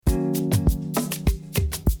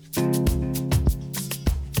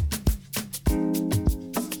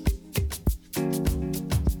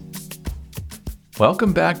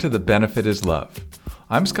Welcome back to The Benefit is Love.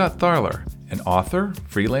 I'm Scott Tharler, an author,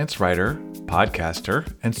 freelance writer, podcaster,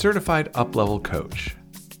 and certified up-level coach.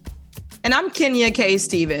 And I'm Kenya K.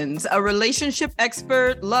 Stevens, a relationship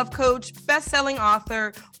expert, love coach, best-selling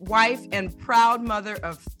author, wife, and proud mother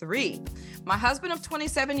of 3. My husband of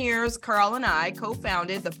 27 years, Carl, and I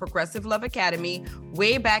co-founded the Progressive Love Academy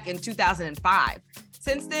way back in 2005.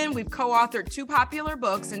 Since then, we've co-authored 2 popular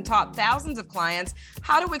books and taught thousands of clients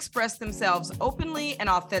how to express themselves openly and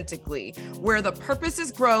authentically, where the purpose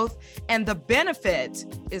is growth and the benefit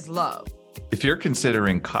is love. If you're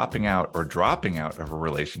considering copping out or dropping out of a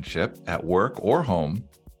relationship at work or home,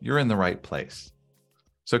 you're in the right place.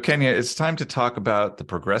 So Kenya, it's time to talk about the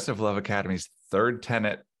Progressive Love Academy's 3rd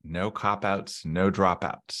tenet, no cop-outs, no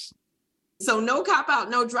dropouts. So no cop-out,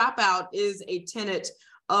 no dropout is a tenet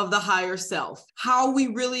of the higher self. How we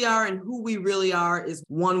really are and who we really are is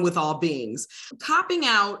one with all beings. Copping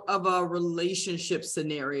out of a relationship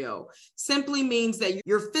scenario simply means that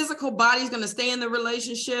your physical body is going to stay in the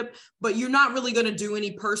relationship, but you're not really going to do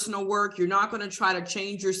any personal work. You're not going to try to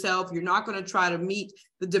change yourself. You're not going to try to meet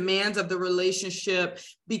the demands of the relationship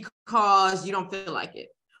because you don't feel like it,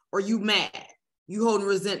 or you mad, you hold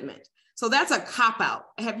resentment. So that's a cop-out.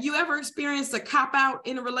 Have you ever experienced a cop-out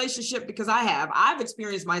in a relationship? Because I have. I've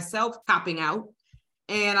experienced myself copping out,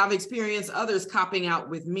 and I've experienced others copping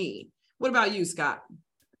out with me. What about you, Scott?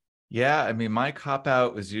 Yeah, I mean, my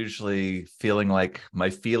cop-out was usually feeling like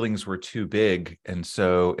my feelings were too big. And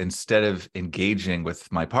so instead of engaging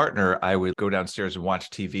with my partner, I would go downstairs and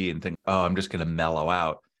watch TV and think, oh, I'm just going to mellow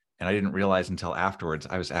out. And I didn't realize until afterwards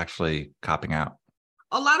I was actually copping out.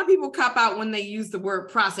 A lot of people cop out when they use the word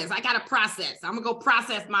process. I got to process. I'm going to go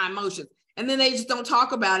process my emotions. And then they just don't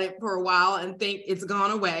talk about it for a while and think it's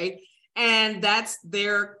gone away. And that's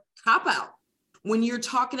their cop out. When you're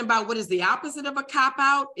talking about what is the opposite of a cop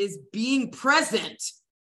out is being present.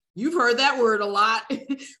 You've heard that word a lot.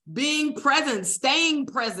 Being present, staying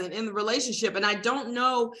present in the relationship. And I don't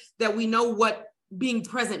know that we know what being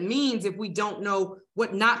present means if we don't know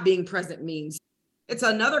what not being present means. It's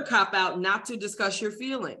another cop-out not to discuss your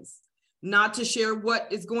feelings, not to share what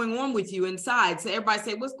is going on with you inside. So everybody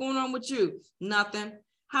say, what's going on with you? Nothing.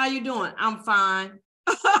 How you doing? I'm fine.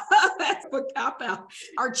 That's a cop-out.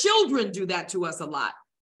 Our children do that to us a lot.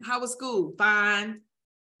 How was school? Fine.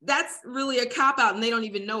 That's really a cop-out, and they don't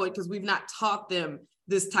even know it because we've not taught them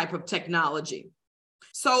this type of technology.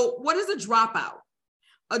 So what is a dropout?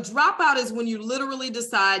 A dropout is when you literally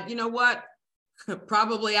decide, you know what?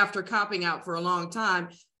 Probably after copping out for a long time,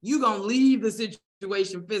 you're going to leave the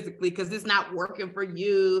situation physically because it's not working for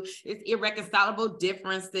you. It's irreconcilable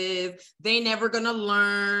differences. They never going to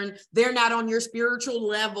learn. They're not on your spiritual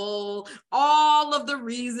level. All of the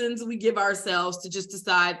reasons we give ourselves to just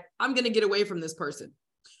decide, I'm going to get away from this person.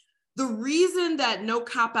 The reason that no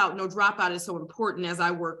cop-out, no dropout is so important as I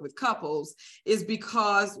work with couples is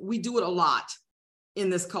because we do it a lot in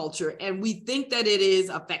this culture, and we think that it is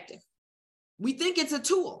effective. We think it's a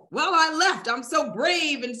tool. Well, I left. I'm so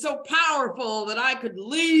brave and so powerful that I could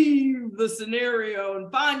leave the scenario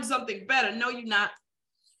and find something better. No, you're not.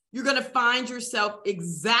 You're going to find yourself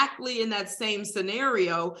exactly in that same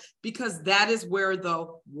scenario because that is where the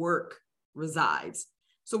work resides.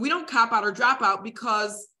 So we don't cop out or drop out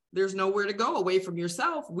because there's nowhere to go away from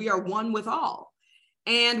yourself. We are one with all.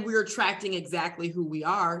 And we're attracting exactly who we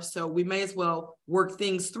are. So we may as well work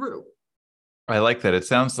things through. I like that. It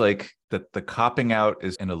sounds like that the copping out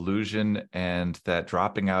is an illusion and that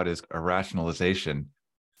dropping out is a rationalization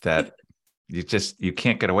that you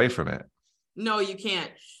can't get away from it. No, you can't.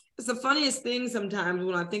 It's the funniest thing sometimes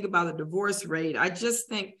when I think about the divorce rate. I just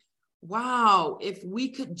think, wow, if we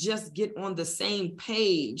could just get on the same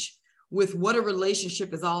page with what a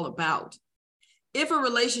relationship is all about. If a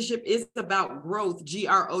relationship is about growth,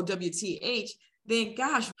 GROWTH, then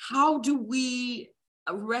gosh, how do we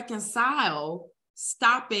reconcile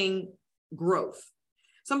stopping growth?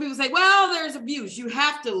 Some people say, well, there's abuse. You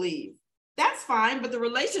have to leave. That's fine, but the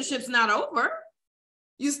relationship's not over.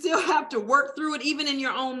 You still have to work through it. Even in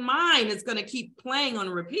your own mind, it's going to keep playing on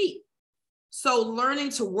repeat. So learning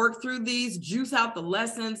to work through these, juice out the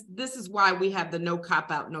lessons. This is why we have the no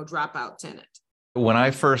cop out, no dropout tenet. When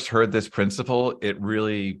I first heard this principle, it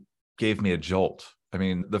really gave me a jolt. I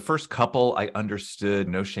mean, the first couple, I understood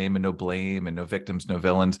no shame and no blame and no victims, no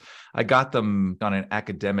villains. I got them on an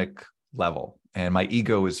academic level, and my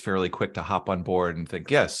ego was fairly quick to hop on board and think,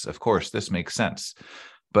 yes, of course, this makes sense.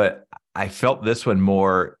 But I felt this one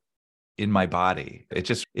more in my body. It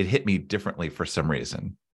hit me differently for some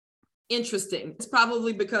reason. Interesting. It's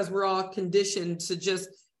probably because we're all conditioned to just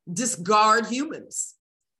discard humans.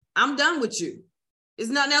 I'm done with you. There's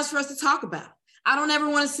nothing else for us to talk about. I don't ever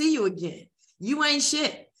want to see you again. You ain't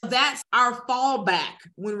shit. That's our fallback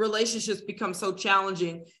when relationships become so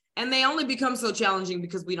challenging. And they only become so challenging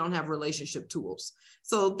because we don't have relationship tools.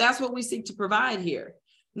 So that's what we seek to provide here.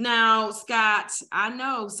 Now, Scott, I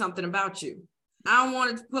know something about you. I don't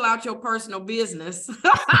want to pull out your personal business,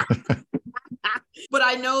 but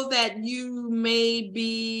I know that you may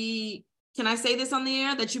be, can I say this on the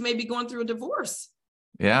air, that you may be going through a divorce?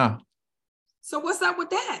 Yeah. So what's up with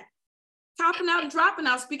that? Copping out and dropping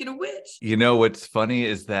out, speaking of which. You know, what's funny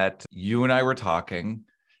is that you and I were talking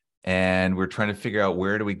and we're trying to figure out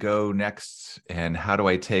where do we go next and how do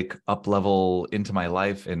I take up level into my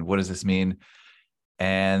life and what does this mean?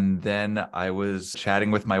 And then I was chatting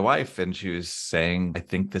with my wife and she was saying, I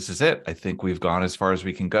think this is it. I think we've gone as far as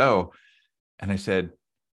we can go. And I said,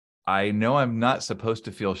 I know I'm not supposed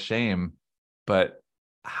to feel shame, but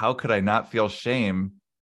how could I not feel shame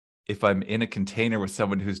if I'm in a container with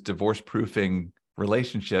someone who's divorce proofing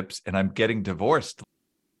relationships and I'm getting divorced?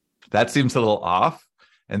 That seems a little off.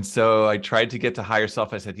 And so I tried to get to higher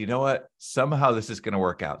self. I said, you know what? Somehow this is going to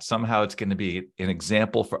work out. Somehow it's going to be an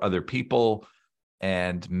example for other people.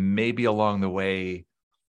 And maybe along the way,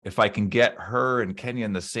 if I can get her and Kenya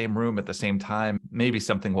in the same room at the same time, maybe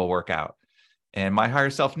something will work out. And my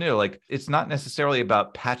higher self knew, like, it's not necessarily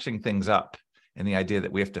about patching things up and the idea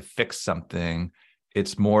that we have to fix something.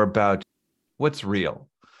 It's more about what's real.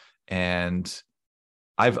 And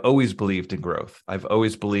I've always believed in growth. I've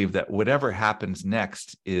always believed that whatever happens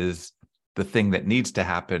next is the thing that needs to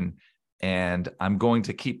happen. And I'm going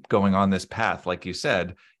to keep going on this path, like you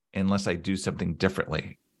said, unless I do something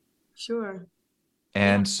differently. Sure.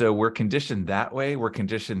 And so we're conditioned that way. We're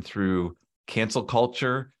conditioned through cancel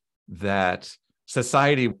culture that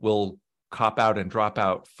society will cop out and drop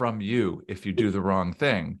out from you if you do the wrong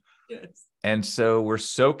thing. Yes. And so we're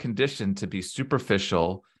so conditioned to be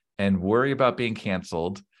superficial and worry about being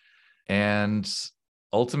canceled. And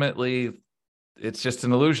ultimately, it's just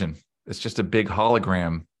an illusion. It's just a big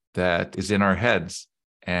hologram that is in our heads.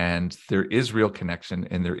 And there is real connection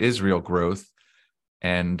and there is real growth.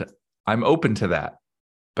 And I'm open to that.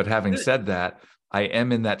 But having said that, I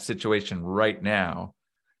am in that situation right now.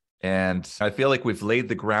 And I feel like we've laid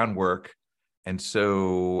the groundwork. And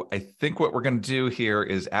so I think what we're going to do here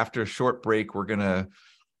is after a short break, we're going to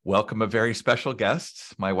welcome a very special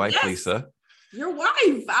guest, my wife, yes, Lisa. Your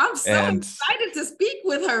wife. I'm so excited to speak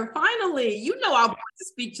with her. Finally, you know, I want to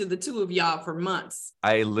speak to the two of y'all for months.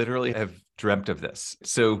 I literally have dreamt of this.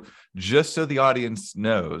 So just so the audience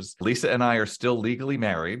knows, Lisa and I are still legally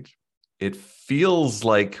married. It feels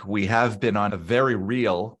like we have been on a very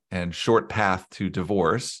real and short path to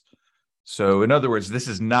divorce. So in other words, this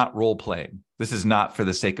is not role playing. This is not for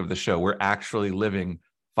the sake of the show. We're actually living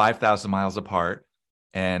 5,000 miles apart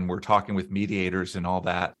and we're talking with mediators and all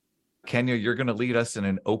that. Kenya, you're going to lead us in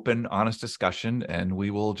an open, honest discussion and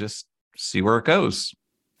we will just see where it goes.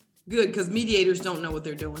 Good, because mediators don't know what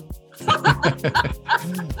they're doing.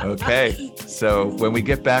 Okay, so when we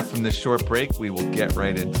get back from this short break, we will get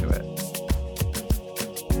right into it.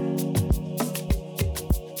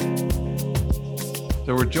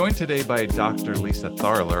 So we're joined today by Dr. Lisa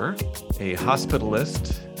Tharler, a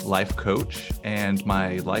hospitalist, life coach, and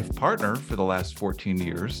my life partner for the last 14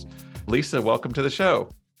 years. Lisa, welcome to the show.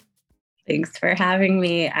 Thanks for having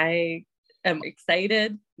me. I am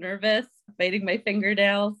excited, nervous, biting my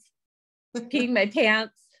fingernails, peeing my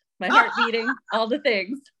pants, my heart beating, all the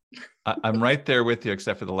things. I'm right there with you,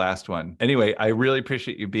 except for the last one. Anyway, I really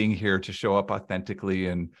appreciate you being here to show up authentically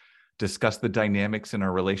and discuss the dynamics in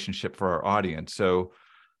our relationship for our audience. So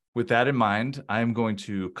with that in mind, I'm going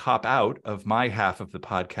to cop out of my half of the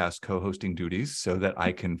podcast co-hosting duties so that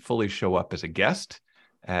I can fully show up as a guest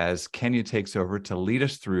as Kenya takes over to lead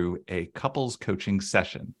us through a couples coaching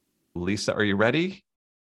session. Lisa, are you ready?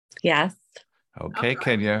 Yes. Okay,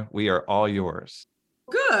 Kenya, we are all yours.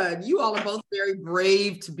 Good. You all are both very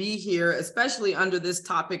brave to be here, especially under this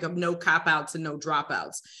topic of no cop-outs and no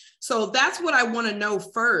dropouts. So that's what I want to know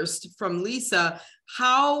first from Lisa.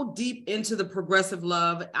 How deep into the progressive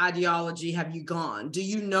love ideology have you gone? Do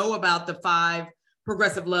you know about the 5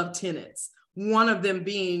 progressive love tenets? One of them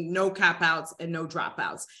being no cop-outs and no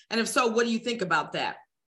dropouts. And if so, what do you think about that?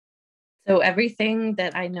 So everything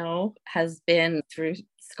that I know has been through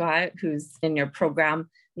Scott, who's in your program,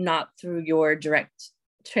 not through your direct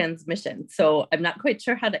transmission. So I'm not quite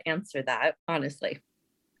sure how to answer that, honestly.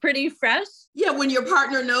 Pretty fresh. Yeah, when your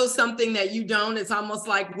partner knows something that you don't, it's almost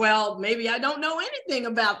like, well, maybe I don't know anything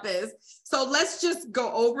about this. So let's just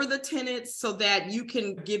go over the tenets so that you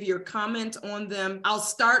can give your comment on them. I'll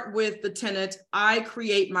start with the tenet, I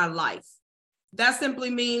create my life. That simply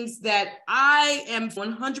means that I am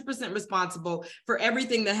 100% responsible for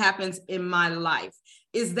everything that happens in my life.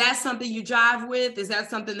 Is that something you jive with? Is that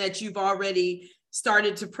something that you've already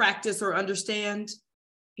started to practice or understand?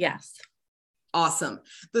 Yes. Awesome.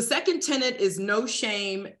 The second tenet is no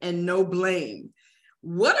shame and no blame.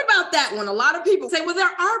 What about that one? A lot of people say, well, there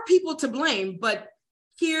are people to blame, but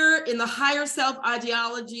here in the higher self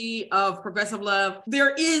ideology of progressive love,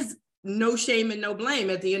 there is no shame and no blame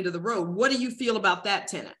at the end of the road. What do you feel about that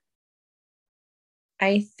tenet?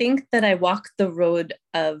 I think that I walk the road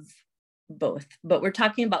of both, but we're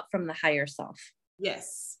talking about from the higher self.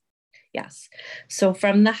 Yes. Yes. So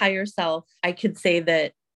from the higher self, I could say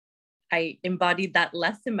that I embodied that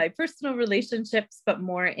less in my personal relationships, but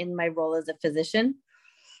more in my role as a physician.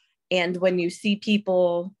 And when you see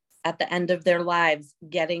people at the end of their lives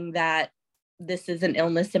getting that this is an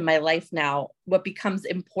illness in my life now, what becomes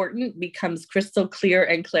important becomes crystal clear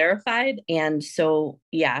and clarified. And so,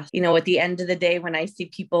 yeah, at the end of the day, when I see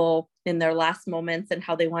people in their last moments and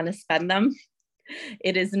how they want to spend them,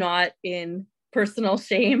 it is not in personal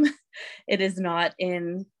shame. It is not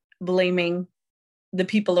in blaming the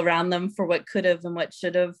people around them for what could have and what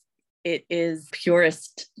should have. It is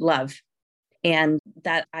purest love. And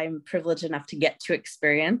that I'm privileged enough to get to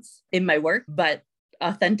experience in my work, but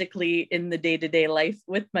authentically in the day-to-day life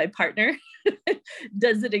with my partner.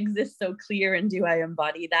 Does it exist so clear, and do I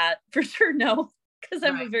embody that? For sure, no, because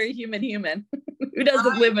I'm a very human who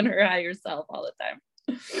doesn't live in her higher self all the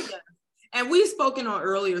time. Yeah. And we've spoken on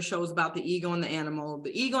earlier shows about the ego and the animal.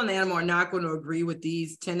 The ego and the animal are not going to agree with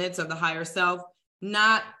these tenets of the higher self,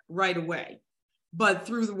 not right away. But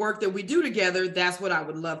through the work that we do together, that's what I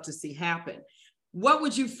would love to see happen. What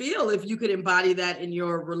would you feel if you could embody that in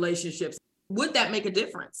your relationships? Would that make a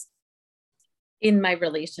difference? In my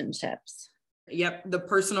relationships? Yep, the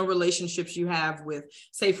personal relationships you have with,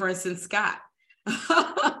 say, for instance, Scott.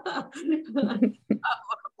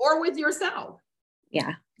 Or with yourself.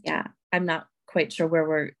 Yeah. I'm not quite sure where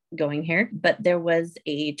we're going here, but there was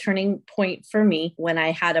a turning point for me when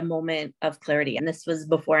I had a moment of clarity. And this was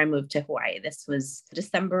before I moved to Hawaii. This was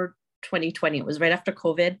December 2020. It was right after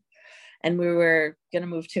COVID. And we were going to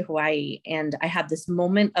move to Hawaii. And I had this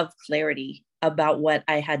moment of clarity about what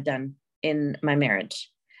I had done in my marriage.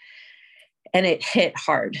 And it hit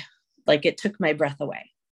hard. Like it took my breath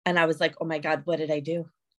away. And I was like, oh my God, what did I do?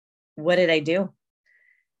 What did I do?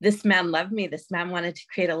 This man loved me. This man wanted to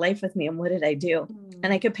create a life with me. And what did I do?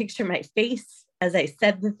 And I could picture my face as I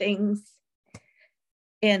said the things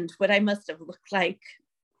and what I must have looked like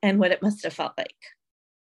and what it must have felt like.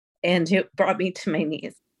 And it brought me to my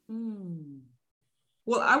knees.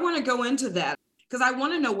 Well, I want to go into that because I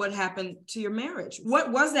want to know what happened to your marriage.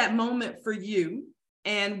 What was that moment for you?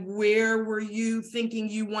 And where were you thinking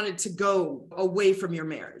you wanted to go away from your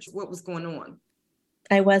marriage? What was going on?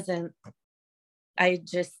 I wasn't. I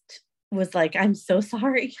just was like, I'm so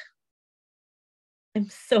sorry. I'm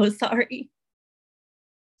so sorry.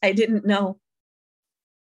 I didn't know.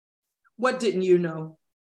 What didn't you know?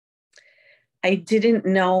 I didn't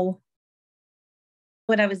know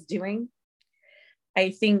what I was doing.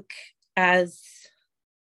 I think as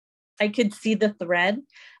I could see the thread,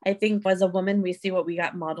 I think as a woman, we see what we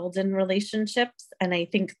got modeled in relationships. And I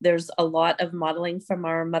think there's a lot of modeling from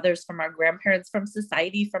our mothers, from our grandparents, from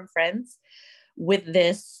society, from friends with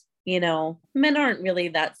this, men aren't really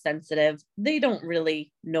that sensitive. They don't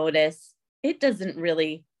really notice. It doesn't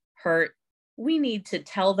really hurt. We need to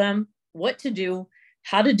tell them what to do,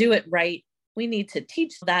 how to do it right. We need to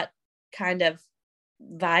teach that kind of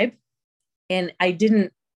vibe. And I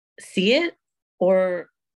didn't see it, or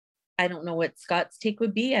I don't know what Scott's take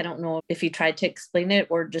would be. I don't know if he tried to explain it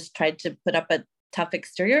or just tried to put up a tough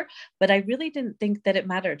exterior, but I really didn't think that it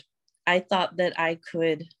mattered. I thought that I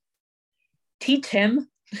could teach him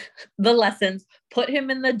the lessons, put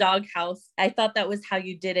him in the doghouse. I thought that was how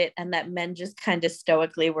you did it. And that men just kind of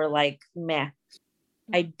stoically were like, meh.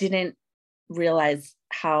 I didn't realize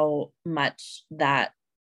how much that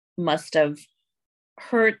must have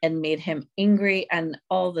hurt and made him angry and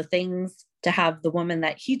all the things, to have the woman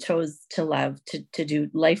that he chose to love, to do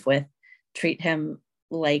life with, treat him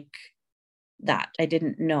like that. I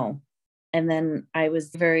didn't know. And then I was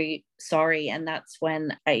very sorry. And that's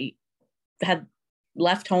when I had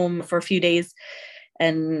left home for a few days,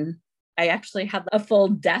 and I actually had a full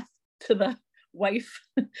death to the wife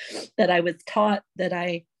that I was taught, that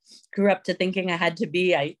I grew up to thinking I had to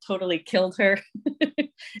be. I totally killed her.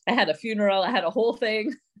 I had a funeral. I had a whole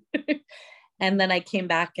thing. And then I came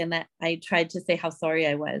back and I tried to say how sorry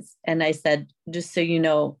I was. And I said, just so you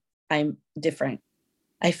know, I'm different.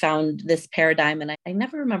 I found this paradigm, and I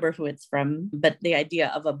never remember who it's from, but the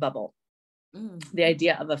idea of a bubble. the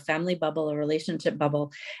idea of a family bubble, a relationship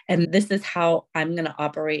bubble. And this is how I'm going to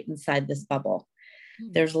operate inside this bubble.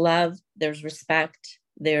 There's love, there's respect,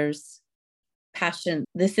 there's passion.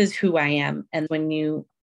 This is who I am. And when you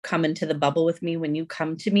come into the bubble with me, when you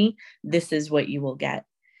come to me, this is what you will get.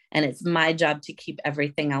 And it's my job to keep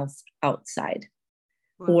everything else outside.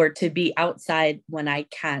 Wow. Or to be outside when I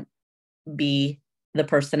can't be the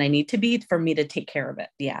person I need to be for me to take care of it.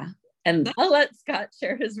 Yeah. And I'll let Scott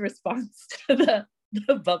share his response to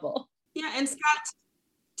the bubble. Yeah. And Scott,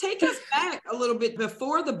 take us back a little bit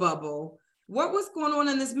before the bubble. What was going on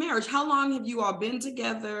in this marriage? How long have you all been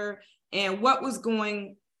together? And what was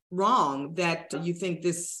going wrong that you think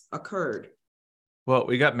this occurred? Well,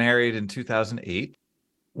 we got married in 2008.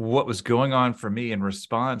 What was going on for me in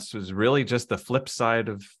response was really just the flip side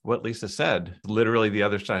of what Lisa said, literally the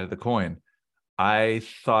other side of the coin. I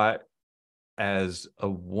thought as a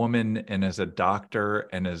woman and as a doctor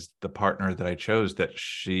and as the partner that I chose that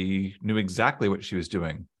she knew exactly what she was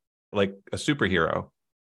doing, like a superhero.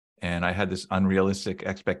 And I had this unrealistic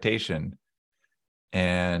expectation.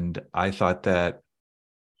 And I thought that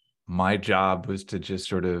my job was to just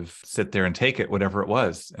sort of sit there and take it, whatever it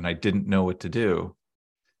was. And I didn't know what to do.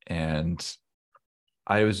 And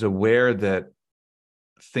I was aware that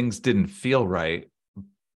things didn't feel right.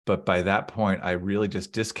 But by that point, I really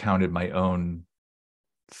just discounted my own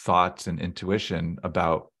thoughts and intuition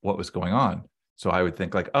about what was going on. So I would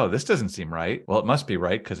think like, oh, this doesn't seem right. Well, it must be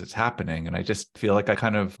right because it's happening. And I just feel like I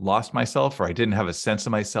kind of lost myself, or I didn't have a sense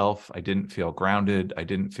of myself. I didn't feel grounded. I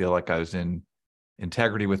didn't feel like I was in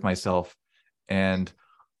integrity with myself. And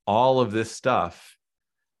all of this stuff,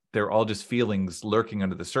 they're all just feelings lurking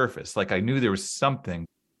under the surface. Like I knew there was something,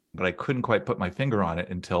 but I couldn't quite put my finger on it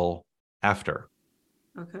until after.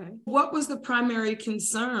 Okay. What was the primary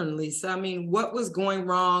concern, Lisa? I mean, what was going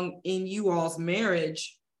wrong in you all's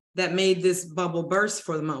marriage that made this bubble burst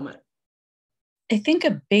for the moment? I think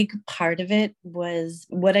a big part of it was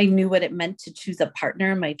what I knew what it meant to choose a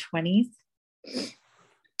partner in my 20s.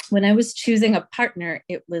 When I was choosing a partner,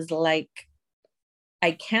 it was like,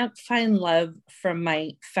 I can't find love from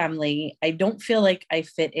my family. I don't feel like I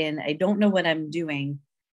fit in. I don't know what I'm doing.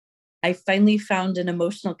 I finally found an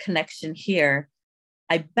emotional connection here.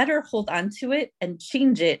 I better hold on to it and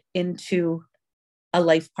change it into a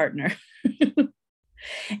life partner.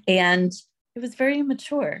 And it was very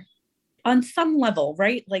immature on some level,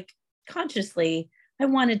 right? Like consciously, I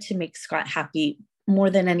wanted to make Scott happy more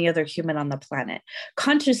than any other human on the planet.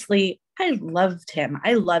 Consciously, I loved him.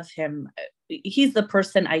 I love him. He's the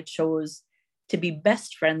person I chose to be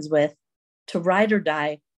best friends with, to ride or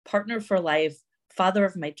die, partner for life, father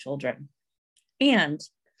of my children. And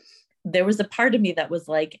there was a part of me that was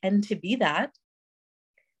like, and to be that,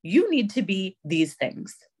 you need to be these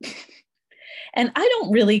things. And I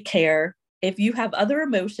don't really care if you have other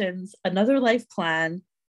emotions, another life plan,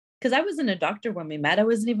 because I wasn't a doctor when we met. I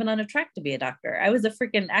wasn't even on a track to be a doctor. I was a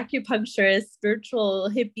freaking acupuncturist, spiritual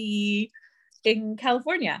hippie in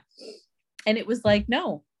California. And it was like,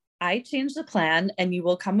 no, I changed the plan and you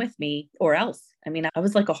will come with me or else. I mean, I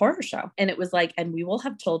was like a horror show. And it was like, and we will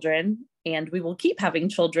have children and we will keep having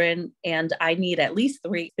children. And I need at least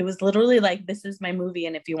 3. It was literally like, this is my movie.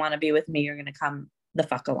 And if you want to be with me, you're going to come the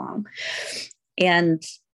fuck along. And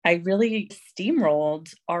I really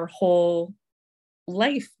steamrolled our whole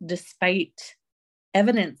life despite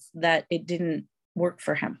evidence that it didn't work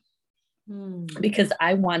for him. Because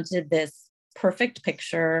I wanted this perfect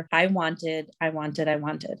picture. I wanted.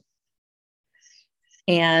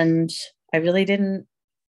 And I really didn't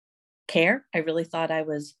care. I really thought I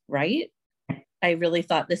was right. I really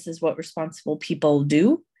thought this is what responsible people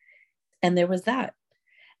do. And there was that.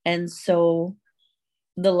 And so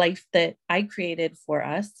the life that I created for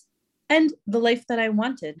us and the life that I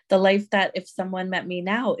wanted, the life that if someone met me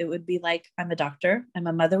now, it would be like, I'm a doctor. I'm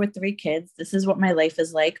a mother with 3 kids. This is what my life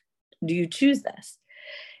is like. Do you choose this?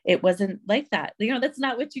 It wasn't like that. You know, that's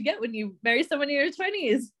not what you get when you marry someone in your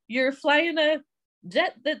 20s. You're flying a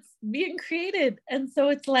jet that's being created. And so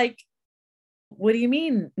it's like, what do you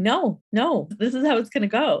mean? No, this is how it's going to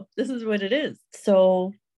go. This is what it is.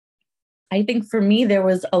 So I think for me, there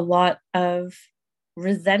was a lot of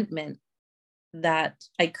resentment that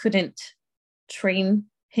I couldn't train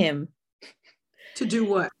him to do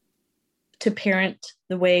what? To parent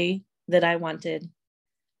the way that I wanted,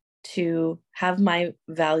 to have my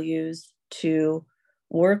values, to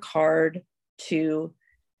work hard, to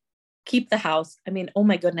keep the house. I mean, oh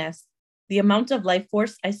my goodness, the amount of life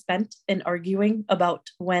force I spent in arguing about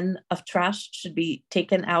when of trash should be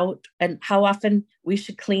taken out and how often we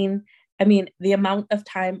should clean. I mean, the amount of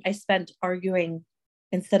time I spent arguing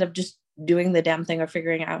instead of just doing the damn thing or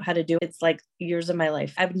figuring out how to do it. It's like years of my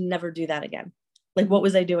life. I would never do that again. Like, what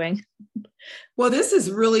was I doing? Well, this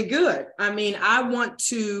is really good. I mean, I want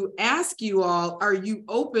to ask you all, are you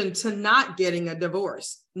open to not getting a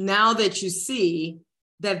divorce now that you see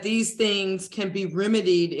that these things can be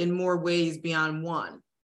remedied in more ways beyond one?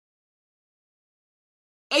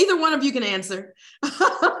 Either one of you can answer.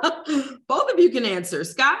 Both of you can answer.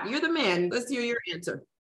 Scott, you're the man. Let's hear your answer.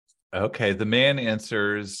 Okay. The man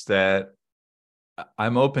answers that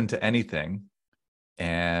I'm open to anything.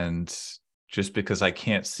 And just because I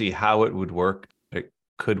can't see how it would work, it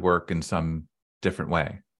could work in some different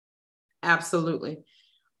way. Absolutely.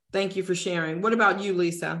 Thank you for sharing. What about you,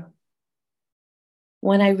 Lisa?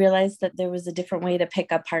 When I realized that there was a different way to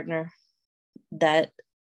pick a partner, that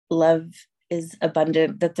love is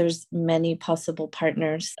abundant, that there's many possible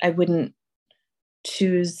partners, I wouldn't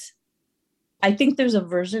choose. I think there's a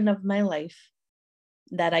version of my life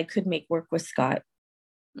that I could make work with Scott.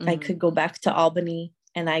 Mm-hmm. I could go back to Albany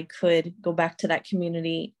and I could go back to that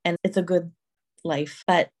community, and it's a good life.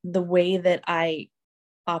 But the way that I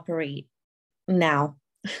operate now,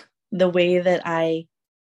 the way that I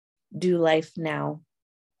do life now,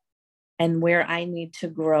 and where I need to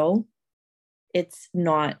grow, it's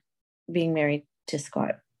not being married to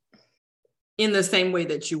Scott. In the same way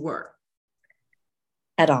that you were?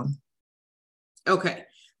 At all. Okay.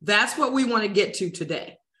 That's what we want to get to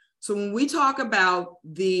today. So when we talk about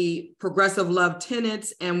the progressive love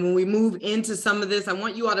tenets, and when we move into some of this, I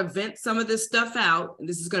want you all to vent some of this stuff out. And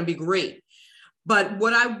this is going to be great. But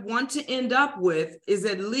what I want to end up with is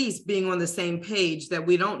at least being on the same page that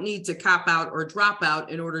we don't need to cop out or drop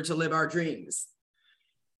out in order to live our dreams.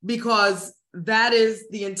 Because that is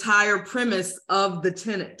the entire premise of the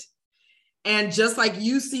tenet. And just like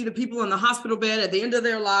you see the people in the hospital bed at the end of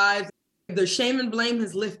their lives, the shame and blame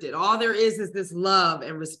has lifted. All there is this love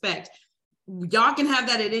and respect. Y'all can have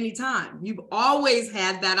that at any time. You've always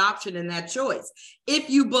had that option and that choice. If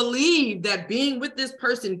you believe that being with this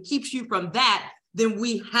person keeps you from that, then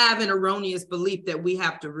we have an erroneous belief that we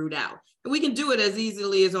have to root out. And we can do it as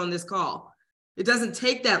easily as on this call. It doesn't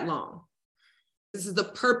take that long. This is the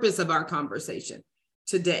purpose of our conversation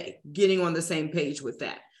today, getting on the same page with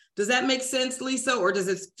that. Does that make sense, Lisa, or does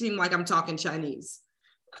it seem like I'm talking Chinese?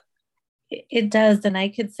 It does. And I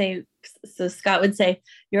could say, so Scott would say,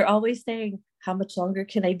 you're always saying, how much longer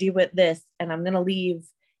can I do with this? And I'm going to leave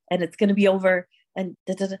and it's going to be over. And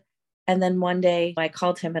and then one day I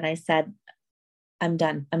called him and I said, I'm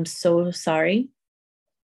done. I'm so sorry.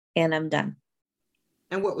 And I'm done.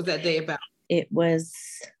 And what was that day about? It was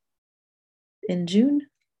in June,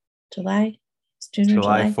 July. It's June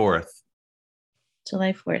July or July? 4th.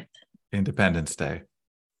 July 4th. Independence Day.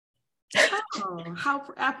 Oh, how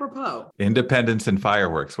apropos. Independence and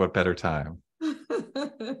fireworks. What better time?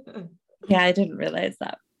 Yeah, I didn't realize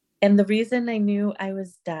that. And the reason I knew I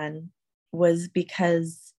was done was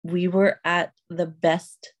because we were at the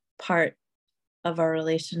best part of our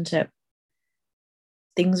relationship.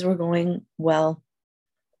 Things were going well.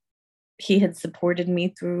 He had supported me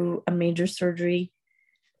through a major surgery.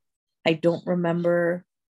 I don't remember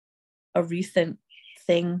a recent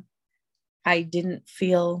thing. I didn't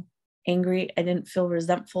feel angry. I didn't feel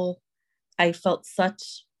resentful. I felt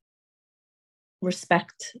such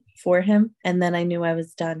respect for him. And then I knew I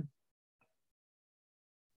was done.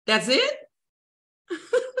 That's it?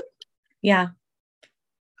 Yeah.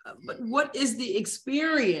 But what is the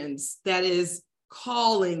experience that is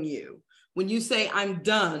calling you? When you say I'm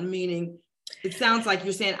done, meaning it sounds like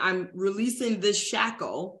you're saying I'm releasing this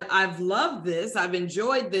shackle. I've loved this. I've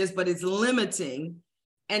enjoyed this, but it's limiting.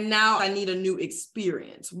 And now I need a new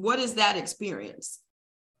experience. What is that experience?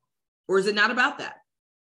 Or is it not about that?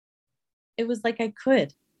 It was like I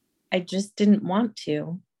could. I just didn't want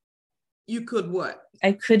to. You could what?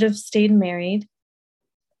 I could have stayed married.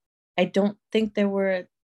 I don't think there were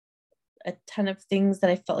a ton of things that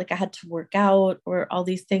I felt like I had to work out or all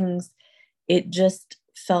these things. It just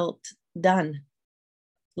felt done.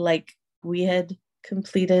 Like we had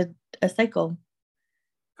completed a cycle.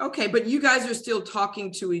 Okay, but you guys are still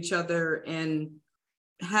talking to each other and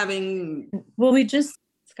having... Well,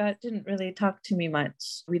 Scott didn't really talk to me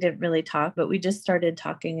much. We didn't really talk, but we just started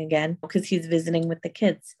talking again because he's visiting with the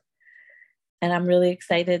kids. And I'm really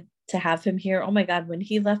excited to have him here. Oh my God, when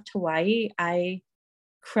he left Hawaii, I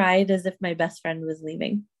cried as if my best friend was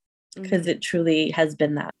leaving because it truly has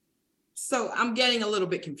been that. So I'm getting a little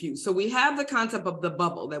bit confused. So we have the concept of the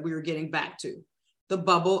bubble that we were getting back to. The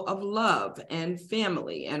bubble of love and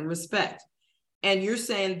family and respect. And you're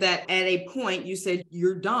saying that at a point you said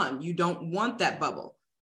you're done. You don't want that bubble.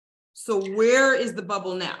 So where is the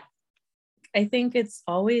bubble now? I think it's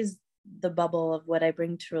always the bubble of what I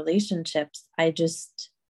bring to relationships, I just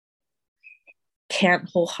can't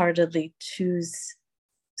wholeheartedly choose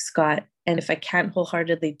Scott. And if I can't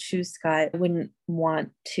wholeheartedly choose Scott, I wouldn't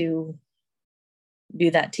want to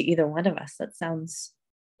do that to either one of us. That sounds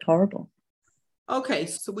horrible. Okay,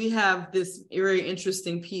 so we have this very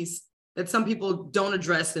interesting piece that some people don't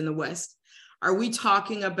address in the West. Are we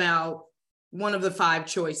talking about one of the 5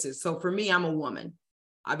 choices? So for me, I'm a woman.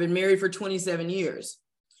 I've been married for 27 years.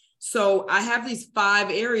 So I have these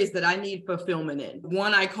 5 areas that I need fulfillment in.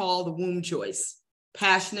 One I call the womb choice: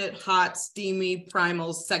 passionate, hot, steamy,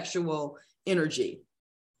 primal, sexual energy.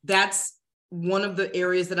 That's one of the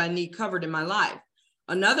areas that I need covered in my life.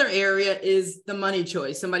 Another area is the money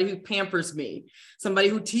choice: somebody who pampers me, somebody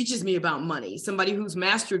who teaches me about money, somebody who's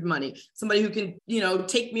mastered money, somebody who can,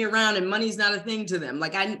 take me around and money's not a thing to them.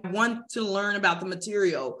 Like, I want to learn about the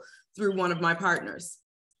material through one of my partners.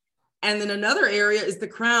 And then another area is the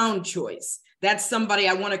crown choice. That's somebody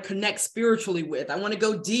I want to connect spiritually with. I want to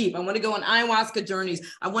go deep. I want to go on ayahuasca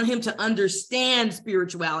journeys. I want him to understand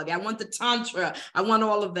spirituality. I want the tantra. I want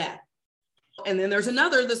all of that. And then there's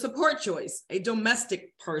another, the support choice: a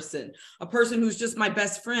domestic person, a person who's just my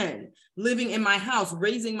best friend, living in my house,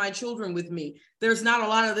 raising my children with me. There's not a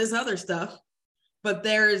lot of this other stuff, but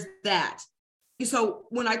there is that. So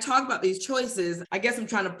when I talk about these choices, I guess I'm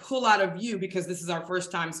trying to pull out of you, because this is our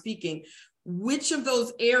first time speaking, which of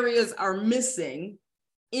those areas are missing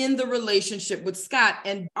in the relationship with Scott?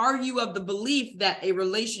 And are you of the belief that a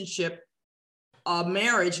relationship, a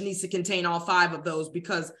marriage, needs to contain all 5 of those?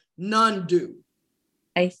 Because none do.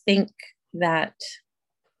 I think that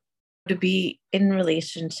to be in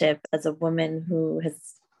relationship as a woman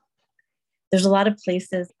there's a lot of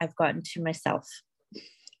places I've gotten to myself,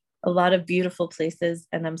 a lot of beautiful places,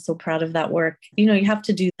 and I'm so proud of that work. You have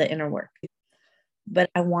to do the inner work,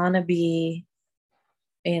 but I want to be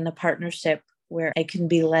in a partnership where I can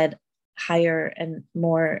be led higher and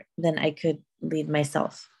more than I could lead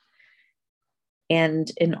myself.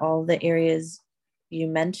 And in all the areas you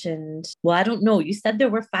mentioned, well, I don't know, you said there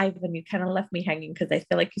were 5 and you kind of left me hanging, because I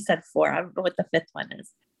feel like you said 4. I don't know what the 5th one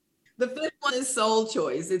is. The 5th one is soul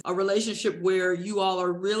choice. It's a relationship where you all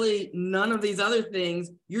are really none of these other things.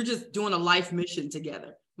 You're just doing a life mission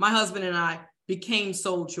together. My husband and I became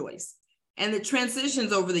soul choice, and it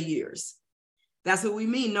transitions over the years. That's what we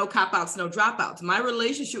mean. No cop-outs, no dropouts. My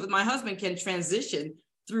relationship with my husband can transition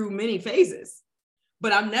through many phases,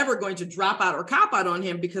 but I'm never going to drop out or cop out on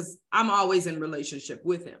him, because I'm always in relationship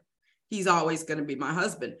with him. He's always going to be my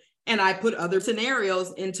husband. And I put other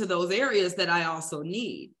scenarios into those areas that I also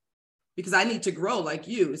need, because I need to grow like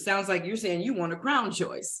you. It sounds like you're saying you want a crown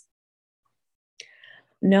choice.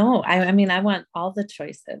 No, I mean, I want all the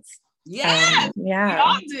choices. Yeah, yeah, we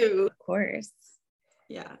all do. Of course.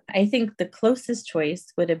 Yeah. I think the closest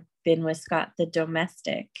choice would have been with Scott, the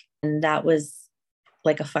domestic. And that was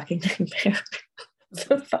like a fucking nightmare.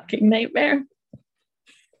 It's a fucking nightmare.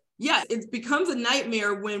 Yeah, it becomes a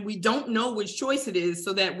nightmare when we don't know which choice it is,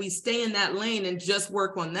 so that we stay in that lane and just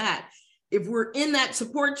work on that. If we're in that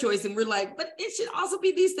support choice and we're like, but it should also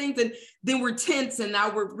be these things, and then we're tense, and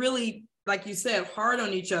now we're really, like you said, hard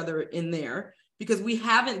on each other in there, because we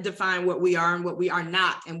haven't defined what we are and what we are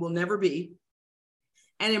not and will never be,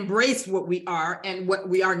 and embraced what we are and what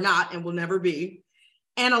we are not and will never be,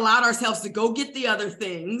 and allowed ourselves to go get the other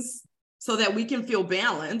things so that we can feel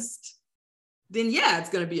balanced. Then yeah, it's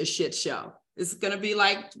going to be a shit show. It's going to be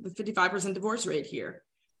like the 55% divorce rate here.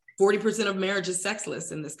 40% of marriage is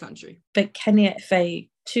sexless in this country. But Kenya, if I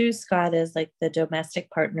choose Scott as like the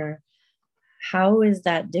domestic partner, how is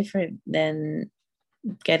that different than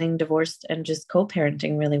getting divorced and just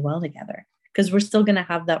co-parenting really well together? Because we're still going to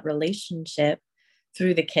have that relationship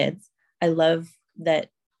through the kids. I love that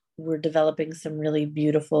we're developing some really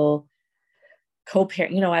beautiful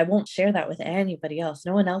co-parent. I won't share that with anybody else.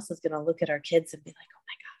 No one else is going to look at our kids and be like, oh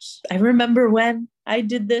my gosh, I remember when I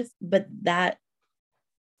did this. But that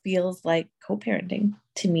feels like co-parenting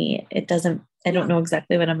to me. It doesn't, I don't know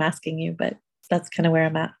exactly what I'm asking you, but that's kind of where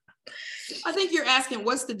I'm at. I think you're asking,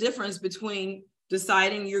 what's the difference between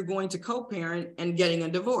deciding you're going to co-parent and getting a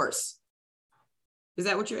divorce? Is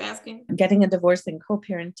that what you're asking? Getting a divorce and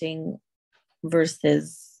co-parenting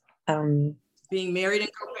versus being married and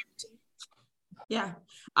co-parenting. Yeah,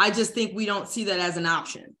 I just think we don't see that as an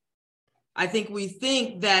option. I think we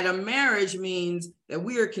think that a marriage means that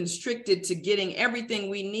we are constricted to getting everything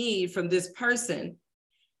we need from this person.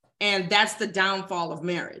 And that's the downfall of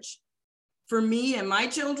marriage. For me and my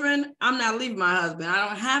children, I'm not leaving my husband. I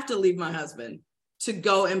don't have to leave my husband to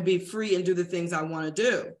go and be free and do the things I want to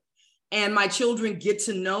do. And my children get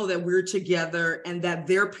to know that we're together and that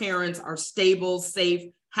their parents are stable,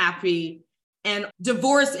 safe, happy. And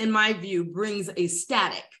divorce, in my view, brings a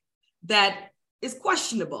static that is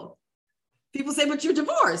questionable. People say, but you're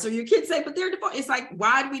divorced, or your kids say, but they're divorced. It's like,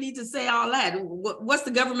 why do we need to say all that? What's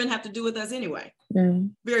the government have to do with us anyway?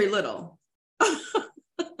 Very little.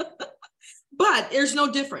 But there's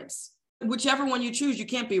no difference. Whichever one you choose, you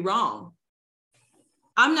can't be wrong.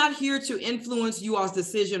 I'm not here to influence you all's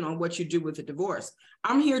decision on what you do with the divorce.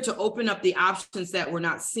 I'm here to open up the options that we're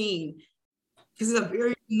not seeing, because it's a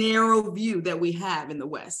very narrow view that we have in the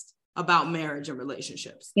West about marriage and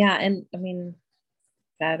relationships. Yeah. And I mean,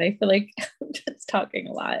 God, I feel like I'm just talking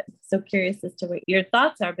a lot. So curious as to what your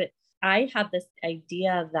thoughts are, but I had this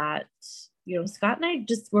idea that, you know, Scott and I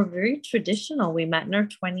just were very traditional. We met in our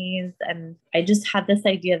 20s, and I just had this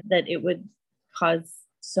idea that it would cause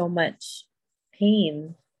so much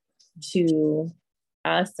pain to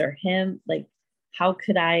us or him. Like, how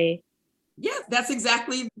could I? Yeah, that's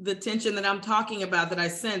exactly the tension that I'm talking about, that I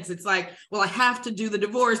sense. It's like, well, I have to do the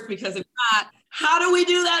divorce, because if not, how do we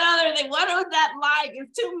do that other thing? What is that like?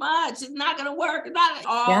 It's too much. It's not going to work. It's not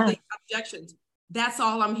all the objections. That's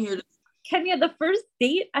all I'm here to. Kenya, the first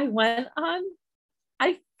date I went on,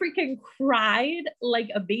 I freaking cried like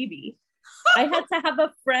a baby. I had to have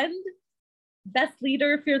a friend, best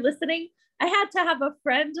leader, if you're listening, I had to have a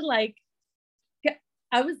friend, like,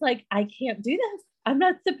 I was like, I can't do this. I'm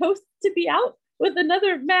not supposed to be out with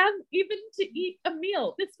another man, even to eat a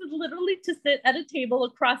meal. This was literally to sit at a table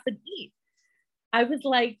across and eat. I was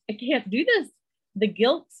like, I can't do this. The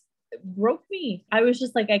guilt broke me. I was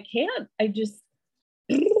just like, I can't. I just.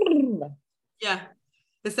 Yeah.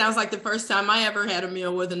 It sounds like the first time I ever had a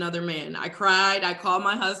meal with another man. I cried. I called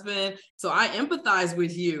my husband. So I empathize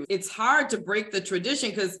with you. It's hard to break the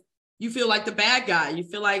tradition, because you feel like the bad guy. You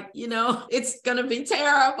feel like, you know, it's going to be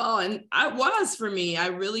terrible. And it was for me. I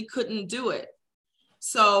really couldn't do it.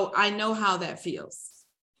 So I know how that feels.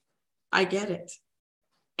 I get it.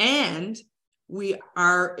 And we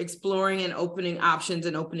are exploring and opening options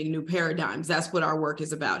and opening new paradigms. That's what our work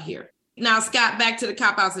is about here. Now, Scott, back to the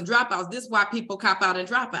cop-outs and dropouts. This is why people cop out and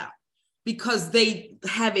drop out, because they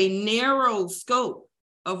have a narrow scope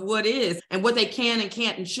of what is and what they can and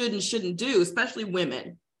can't and shouldn't do, especially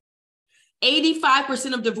women.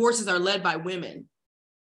 85% of divorces are led by women,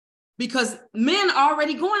 because men are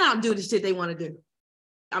already going out and doing the shit they want to do.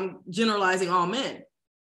 I'm generalizing all men,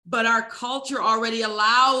 but our culture already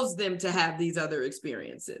allows them to have these other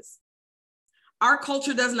experiences. Our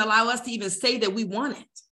culture doesn't allow us to even say that we want it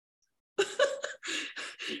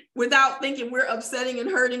without thinking we're upsetting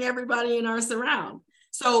and hurting everybody in our surround.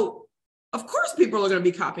 So of course people are going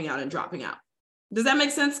to be copping out and dropping out. Does that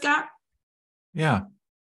make sense, Scott? Yeah.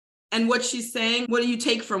 And what she's saying, what do you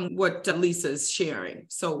take from what Lisa's sharing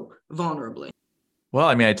so vulnerably? Well,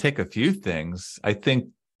 I mean, I take a few things. I think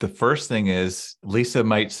the first thing is Lisa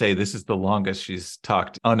might say this is the longest she's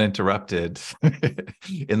talked uninterrupted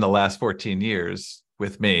in the last 14 years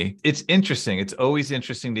with me. It's interesting. It's always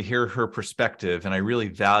interesting to hear her perspective. And I really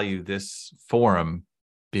value this forum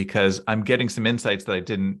because I'm getting some insights that I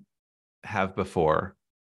didn't have before.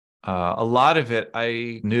 A lot of it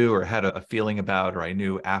I knew or had a feeling about, or I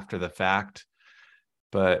knew after the fact.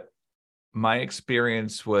 But my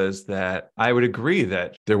experience was that I would agree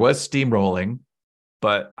that there was steamrolling,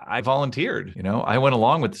 but I volunteered, I went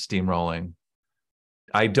along with the steamrolling.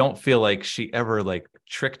 I don't feel like she ever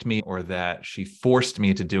tricked me or that she forced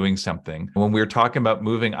me to doing something. When we were talking about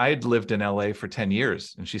moving, I had lived in LA for 10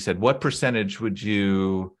 years. And she said, what percentage would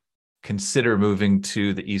you consider moving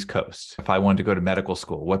to the East Coast? If I wanted to go to medical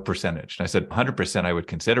school, what percentage? And I said, 100% I would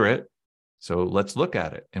consider it. So let's look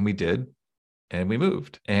at it. And we did. And we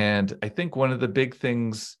moved. And I think one of the big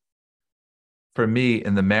things for me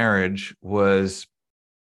in the marriage was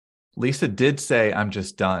Lisa did say, I'm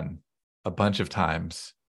just done a bunch of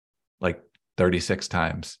times, like 36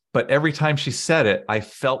 times. But every time she said it, I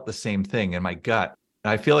felt the same thing in my gut.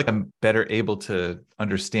 I feel like I'm better able to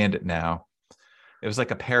understand it now. It was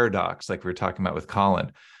like a paradox, like we were talking about with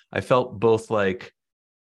Colin. I felt both like,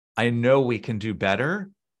 I know we can do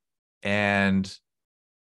better, and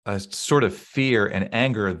a sort of fear and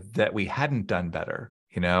anger that we hadn't done better.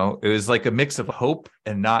 It was like a mix of hope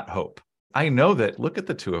and not hope. I know that, look at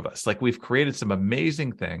the two of us, we've created some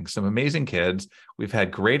amazing things, some amazing kids. We've had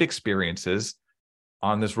great experiences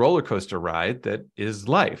on this roller coaster ride that is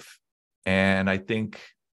life. And I think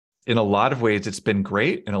in a lot of ways, it's been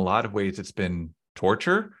great. In a lot of ways, it's been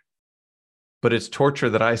torture, but it's torture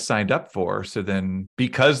that I signed up for. So then,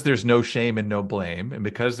 because there's no shame and no blame, and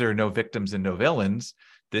because there are no victims and no villains,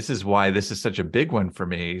 this is why this is such a big one for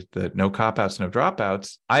me, that no cop-outs, no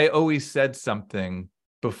dropouts. I always said something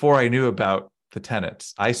before I knew about the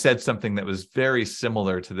tenets. I said something that was very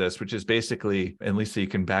similar to this, which is basically, and Lisa, you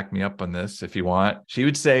can back me up on this if you want. She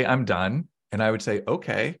would say, I'm done. And I would say,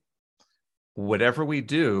 okay, whatever we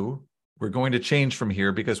do, we're going to change from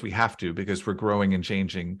here because we have to, because we're growing and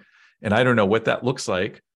changing. And I don't know what that looks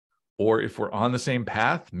like, or if we're on the same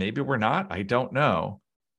path, maybe we're not. I don't know.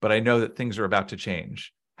 But I know that things are about to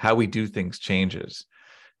change. How we do things changes.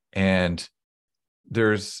 And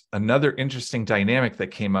there's another interesting dynamic that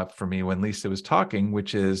came up for me when Lisa was talking,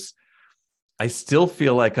 which is I still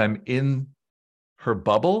feel like I'm in her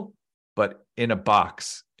bubble, but in a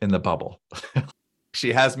box in the bubble.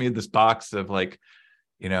 She has me in this box of like,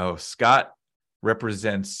 Scott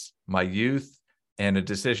represents my youth and a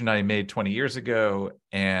decision I made 20 years ago.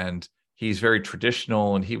 And he's very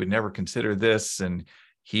traditional and he would never consider this. And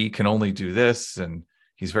he can only do this. And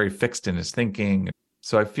he's very fixed in his thinking.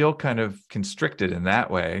 So I feel kind of constricted in that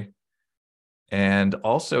way. And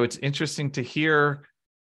also it's interesting to hear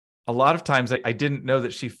a lot of times I didn't know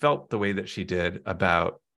that she felt the way that she did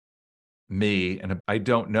about me. And I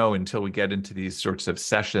don't know until we get into these sorts of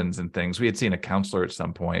sessions and things. We had seen a counselor at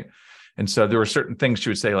some point. And so there were certain things she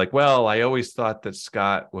would say like, well, I always thought that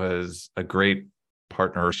Scott was a great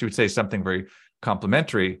partner. Or she would say something very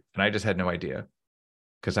complimentary. And I just had no idea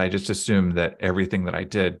because I just assumed that everything that I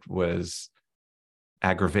did was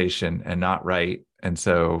aggravation and not right. And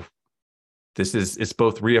so it's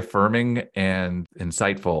both reaffirming and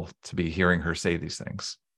insightful to be hearing her say these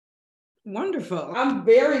things. Wonderful. I'm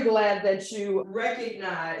very glad that you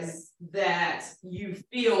recognize that you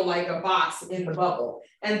feel like a box in the bubble.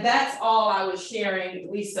 And that's all I was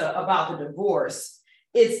sharing, Lisa, about the divorce.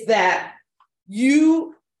 It's that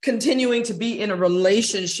you continuing to be in a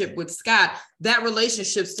relationship with Scott, that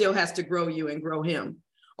relationship still has to grow you and grow him,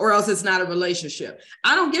 or else it's not a relationship.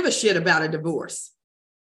 I don't give a shit about a divorce.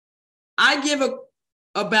 I give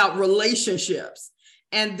about relationships.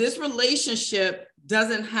 And this relationship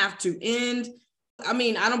doesn't have to end. I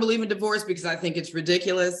mean, I don't believe in divorce because I think it's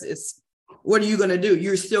ridiculous. What are you going to do?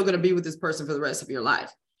 You're still going to be with this person for the rest of your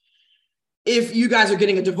life. If you guys are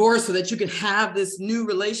getting a divorce so that you can have this new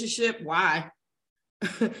relationship, why?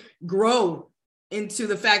 Grow into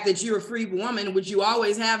the fact that you're a free woman, which you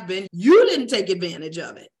always have been. You didn't take advantage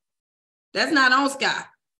of it. That's not on Scott.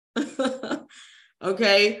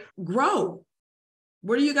 Okay, grow.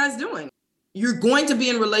 What are you guys doing? You're going to be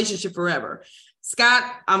in a relationship forever. Scott,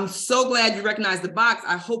 I'm so glad you recognize the box.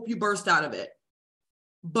 I hope you burst out of it.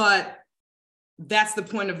 But that's the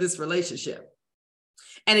point of this relationship.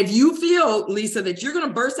 And if you feel, Lisa, that you're going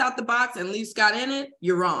to burst out the box and leave Scott in it,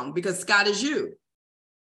 you're wrong, because Scott is you.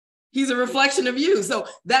 He's a reflection of you. So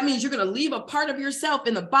that means you're going to leave a part of yourself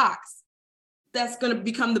in the box. That's going to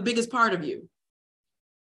become the biggest part of you.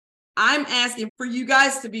 I'm asking for you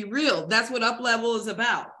guys to be real. That's what Up Level is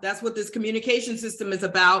about. That's what this communication system is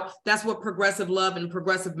about. That's what progressive love and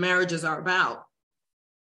progressive marriages are about.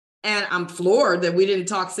 And I'm floored that we didn't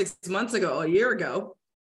talk 6 months ago, a year ago.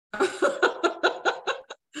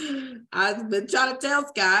 I've been trying to tell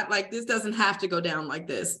Scott, like, this doesn't have to go down like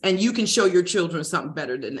this. And you can show your children something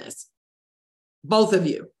better than this. Both of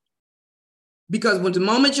you. Because when the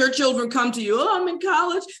moment your children come to you, oh, I'm in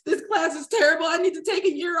college, this class is terrible, I need to take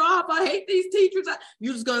a year off, I hate these teachers,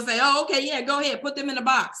 you're just going to say, oh, okay, yeah, go ahead, put them in a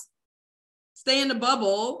box. Stay in the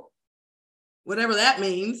bubble, whatever that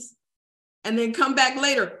means, and then come back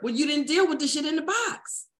later. Well, you didn't deal with the shit in the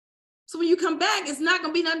box. So when you come back, it's not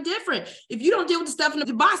going to be nothing different. If you don't deal with the stuff in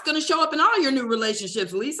the box, it's going to show up in all your new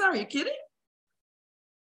relationships. Lisa, are you kidding?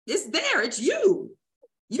 It's there. It's you.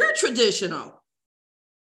 You're traditional.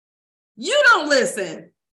 You don't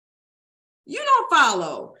listen. You don't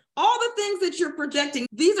follow. All the things that you're projecting,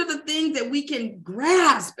 these are the things that we can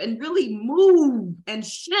grasp and really move and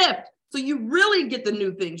shift so you really get the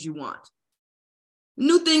new things you want.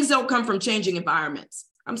 New things don't come from changing environments.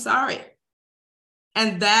 I'm sorry.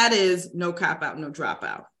 And that is no cop out, no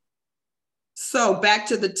dropout. So back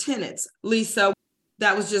to the tenets. Lisa,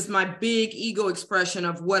 that was just my big ego expression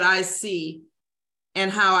of what I see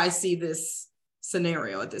and how I see this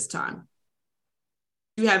scenario at this time.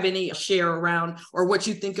 Do you have any share around or what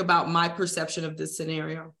you think about my perception of this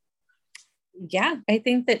scenario? Yeah, I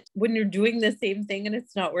think that when you're doing the same thing and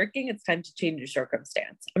it's not working, it's time to change your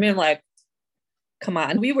circumstance. I mean, like, come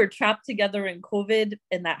on. We were trapped together in COVID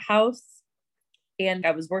in that house. And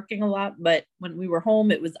I was working a lot, but when we were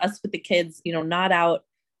home, it was us with the kids, not out.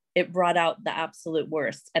 It brought out the absolute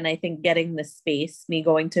worst. And I think getting the space, me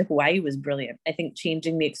going to Hawaii was brilliant. I think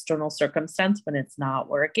changing the external circumstance when it's not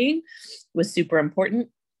working was super important.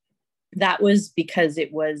 That was because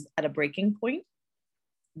it was at a breaking point.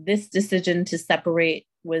 This decision to separate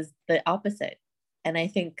was the opposite. And I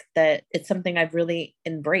think that it's something I've really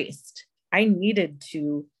embraced. I needed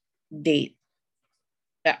to date.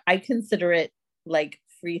 I consider it like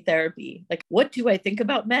free therapy. Like, what do I think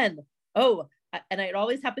about men? Oh, and it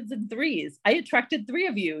always happens in threes. I attracted 3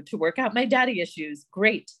 of you to work out my daddy issues.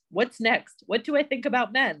 Great. What's next? What do I think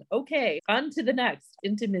about men? Okay, on to the next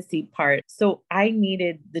intimacy part. So I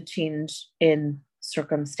needed the change in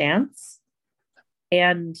circumstance.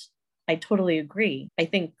 And I totally agree. I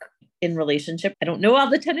think in relationship, I don't know all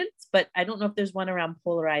the tenets, but I don't know if there's one around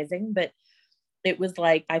polarizing, but it was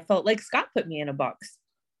like, I felt like Scott put me in a box.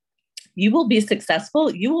 You will be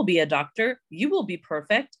successful. You will be a doctor. You will be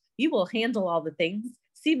perfect. You will handle all the things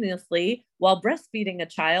seamlessly while breastfeeding a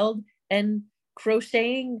child and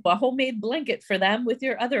crocheting a homemade blanket for them with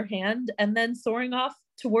your other hand and then soaring off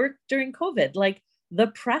to work during COVID. Like the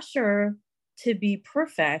pressure to be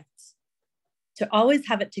perfect, to always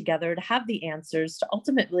have it together, to have the answers, to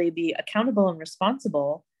ultimately be accountable and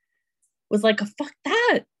responsible was like, fuck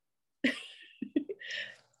that.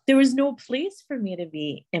 There was no place for me to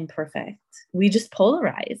be imperfect. We just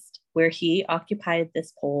polarized where he occupied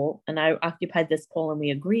this pole and I occupied this pole and we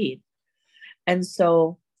agreed. And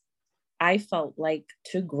so I felt like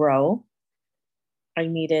to grow, I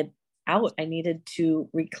needed out. I needed to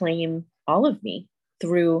reclaim all of me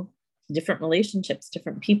through different relationships,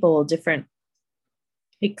 different people, different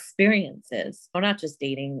experiences. Well, not just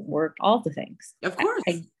dating, work, all the things. Of course.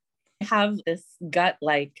 I have this gut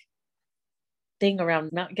like thing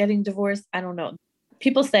around not getting divorced. I don't know.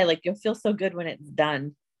 People say like, you'll feel so good when it's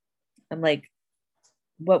done. I'm like,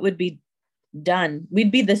 what would be done?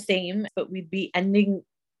 We'd be the same, but we'd be ending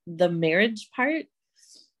the marriage part.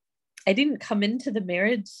 I didn't come into the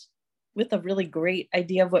marriage with a really great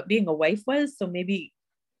idea of what being a wife was. So maybe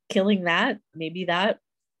killing that, maybe that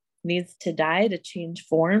needs to die to change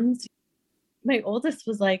forms. My oldest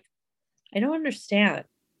was like, I don't understand.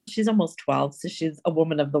 She's almost 12, so she's a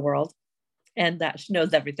woman of the world and she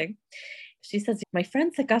knows everything. She says, my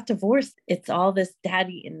friends that got divorced, it's all this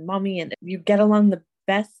daddy and mommy, and you get along the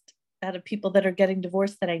best out of people that are getting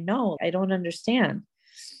divorced that I know. I don't understand.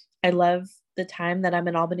 I love the time that I'm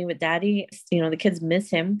in Albany with daddy. You know, the kids miss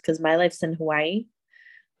him because my life's in Hawaii.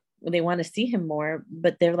 They want to see him more,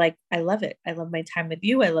 but they're like, I love it. I love my time with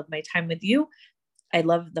you. I love my time with you. I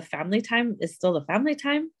love the family time. It's still the family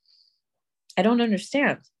time. I don't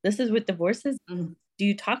understand. This is what divorce is. Mm-hmm. Do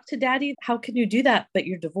you talk to daddy? How can you do that? But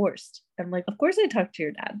you're divorced. I'm like, of course I talk to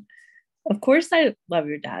your dad. Of course I love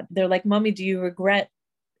your dad. They're like, mommy, do you regret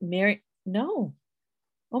marrying? No.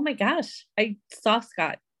 Oh my gosh. I saw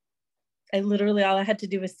Scott. I literally, all I had to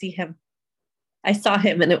do was see him. I saw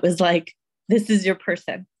him and it was like, this is your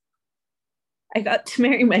person. I got to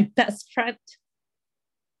marry my best friend.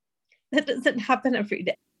 That doesn't happen every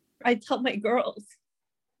day. I tell my girls,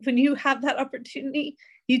 when you have that opportunity,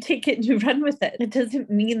 you take it and you run with it. It doesn't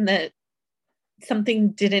mean that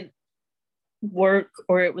something didn't work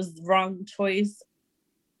or it was the wrong choice.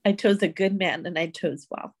 I chose a good man and I chose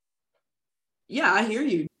well. Yeah, I hear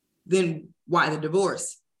you. Then why the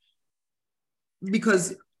divorce?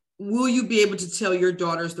 Because will you be able to tell your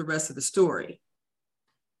daughters the rest of the story?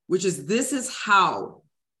 Which is, this is how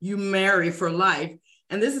you marry for life.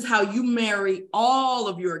 And this is how you marry all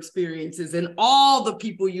of your experiences and all the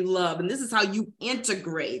people you love. And this is how you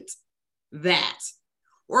integrate that.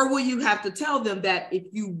 Or will you have to tell them that if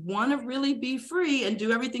you want to really be free and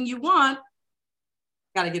do everything you want,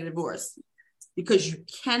 you got to get a divorce, because you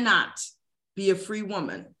cannot be a free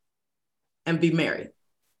woman and be married.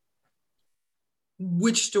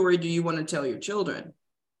 Which story do you want to tell your children?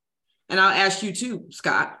 And I'll ask you too,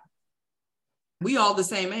 Scott. We all the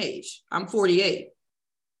same age. I'm 48.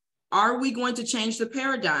 Are we going to change the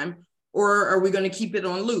paradigm, or are we going to keep it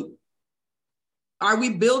on loop? Are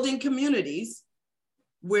we building communities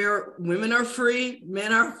where women are free,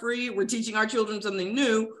 men are free, we're teaching our children something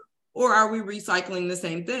new, or are we recycling the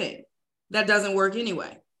same thing? That doesn't work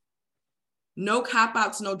anyway. No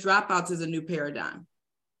cop-outs, no dropouts is a new paradigm.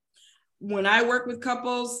 When I work with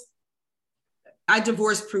couples, I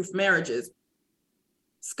divorce-proof marriages.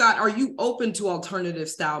 Scott, are you open to alternative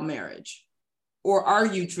style marriage? Or are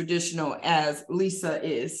you traditional as Lisa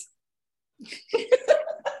is?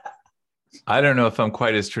 I don't know if I'm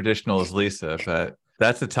quite as traditional as Lisa, but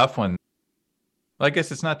that's a tough one. Well, I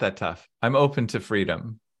guess it's not that tough. I'm open to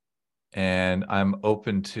freedom and I'm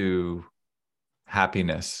open to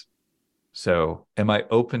happiness. So am I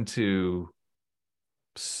open to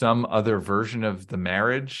some other version of the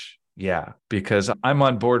marriage? Yeah, because I'm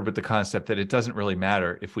on board with the concept that it doesn't really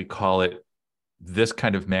matter if we call it this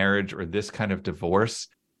kind of marriage or this kind of divorce.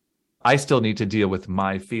 I still need to deal with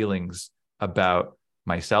my feelings about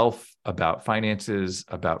myself, about finances,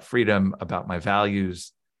 about freedom, about my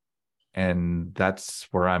values. And that's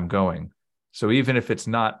where I'm going. So even if it's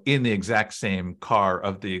not in the exact same car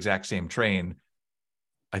of the exact same train,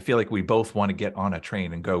 I feel like we both want to get on a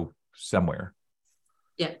train and go somewhere.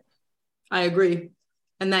 Yeah, I agree.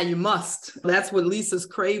 And that you must. That's what Lisa's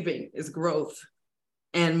craving, is growth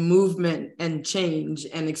and movement and change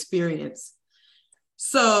and experience.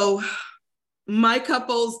 So my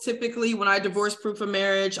couples, typically when I divorce proof of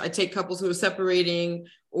marriage, I take couples who are separating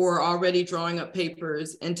or already drawing up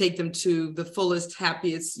papers and take them to the fullest,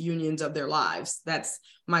 happiest unions of their lives. That's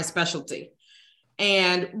my specialty.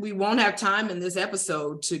 And we won't have time in this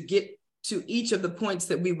episode to get to each of the points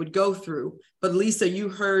that we would go through. But Lisa, you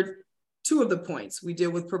heard two of the points. We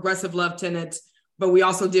deal with progressive love tenets, but we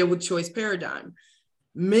also deal with choice paradigm.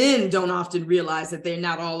 Men don't often realize that they're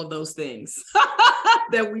not all of those things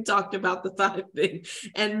that we talked about, the 5 things.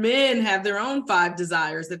 And men have their own 5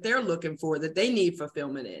 desires that they're looking for, that they need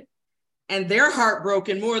fulfillment in. And they're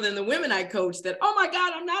heartbroken more than the women I coach that, oh my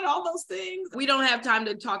God, I'm not all those things. We don't have time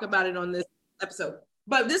to talk about it on this episode.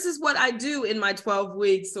 But this is what I do in my 12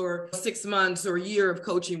 weeks or 6 months or a year of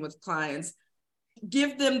coaching with clients.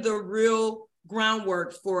 Give them the real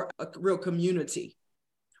groundwork for a real community.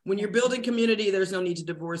 When you're building community, there's no need to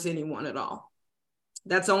divorce anyone at all.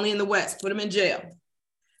 That's only in the West. Put them in jail.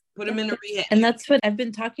 Put them in the rehab. And that's what I've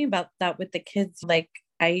been talking about that with the kids. Like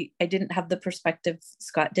I didn't have the perspective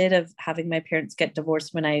Scott did of having my parents get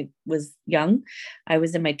divorced when I was young. I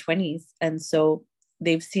was in my 20s. And so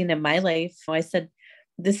they've seen in my life, I said,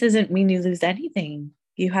 this doesn't mean you lose anything.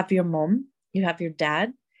 You have your mom, you have your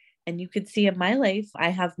dad. And you could see in my life, I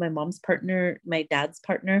have my mom's partner, my dad's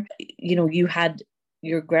partner. You know, you had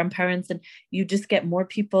your grandparents, and you just get more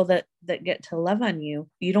people that get to love on you.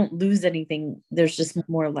 You don't lose anything. There's just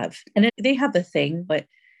more love. And they have a thing, but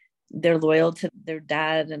they're loyal to their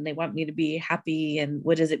dad and they want me to be happy. And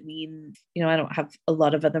what does it mean? You know, I don't have a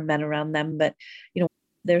lot of other men around them, but you know,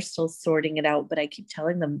 they're still sorting it out. But I keep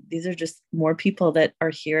telling them, these are just more people that are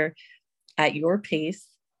here at your pace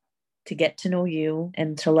to get to know you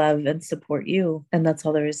and to love and support you. And that's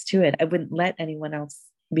all there is to it. I wouldn't let anyone else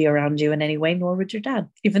be around you in any way, nor would your dad,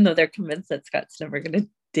 even though they're convinced that Scott's never going to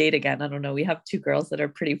date again. I don't know. We have 2 girls that are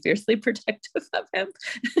pretty fiercely protective of him.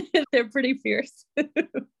 They're pretty fierce.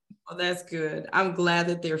 Well, that's good. I'm glad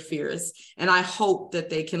that they're fierce. And I hope that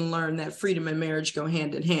they can learn that freedom and marriage go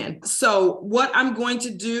hand in hand. So what I'm going to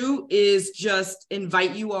do is just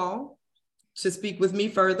invite you all to speak with me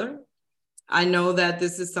further. I know that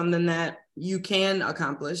this is something that you can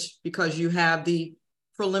accomplish because you have the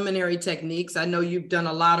preliminary techniques. I know you've done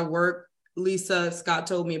a lot of work. Lisa, Scott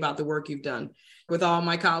told me about the work you've done with all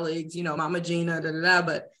my colleagues, you know, Mama Gina,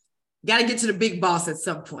 but got to get to the big boss at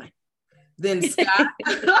some point. Then Scott,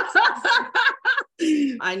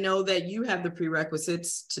 I know that you have the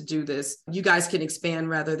prerequisites to do this. You guys can expand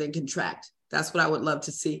rather than contract. That's what I would love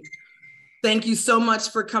to see. Thank you so much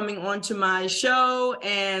for coming on to my show.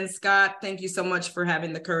 And Scott, thank you so much for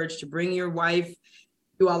having the courage to bring your wife.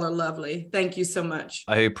 You all are lovely. Thank you so much.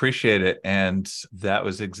 I appreciate it. And that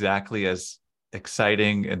was exactly as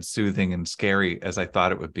exciting and soothing and scary as I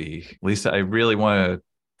thought it would be. Lisa, I really want to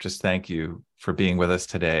just thank you for being with us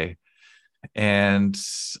today. And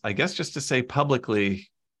I guess just to say publicly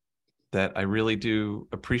that I really do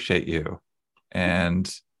appreciate you.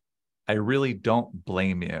 And I really don't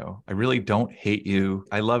blame you. I really don't hate you.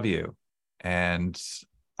 I love you. And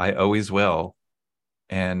I always will.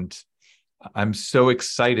 And I'm so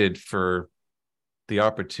excited for the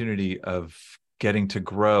opportunity of getting to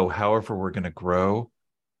grow however we're going to grow.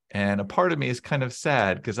 And a part of me is kind of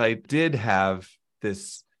sad because I did have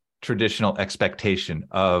this traditional expectation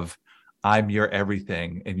of I'm your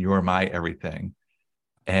everything and you're my everything.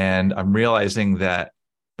 And I'm realizing that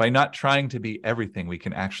by not trying to be everything, we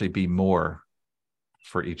can actually be more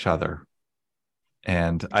for each other.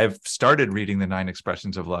 And I've started reading the 9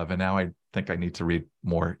 expressions of love, and now I think I need to read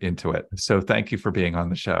more into it. So thank you for being on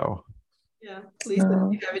the show. Yeah, Lisa, do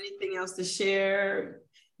you have anything else to share?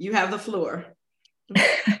 You have the floor.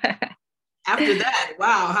 After that,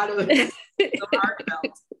 wow, how do it so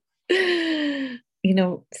heartfelt? You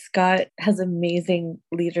know, Scott has amazing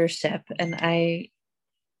leadership, and I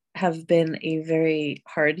have been a very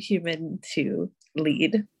hard human to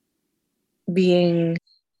lead. Being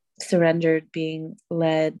surrendered, being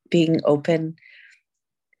led, being open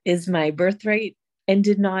is my birthright and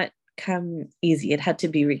did not come easy. It had to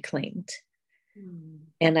be reclaimed.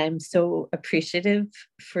 And I'm so appreciative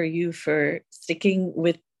for you for sticking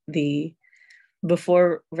with the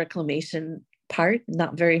before reclamation part.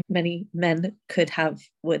 Not very many men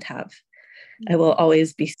would have. I will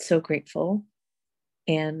always be so grateful.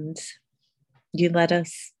 And you led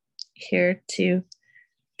us here to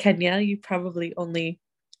Kenya. You probably only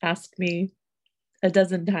asked me a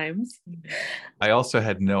dozen times. I also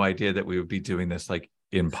had no idea that we would be doing this like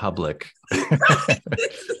in public.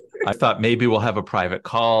 I thought maybe we'll have a private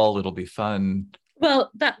call. It'll be fun.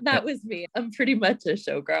 Well, that was me. I'm pretty much a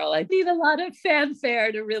showgirl. I need a lot of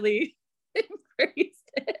fanfare to really embrace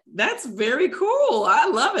it. That's very cool. I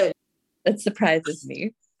love it. It surprises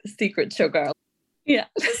me. Secret showgirl. Yeah.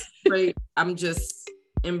 Great. I'm just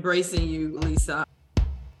embracing you, Lisa.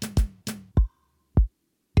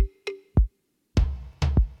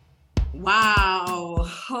 Wow.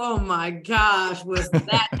 Oh my gosh. Was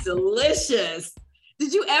that delicious?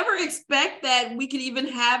 Did you ever expect that we could even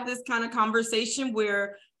have this kind of conversation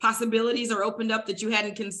where possibilities are opened up that you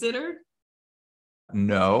hadn't considered?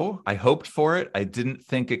 No, I hoped for it. I didn't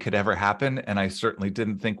think it could ever happen. And I certainly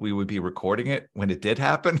didn't think we would be recording it when it did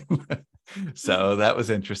happen. So that was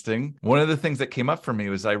interesting. One of the things that came up for me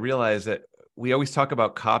was I realized that we always talk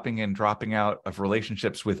about copying and dropping out of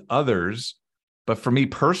relationships with others. But for me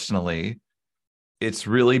personally, it's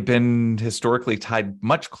really been historically tied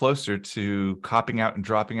much closer to copying out and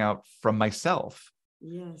dropping out from myself.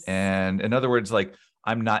 Yes. And in other words, like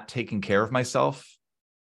I'm not taking care of myself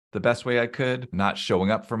the best way I could, not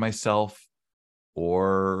showing up for myself,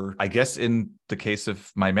 or I guess in the case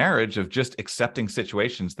of my marriage, of just accepting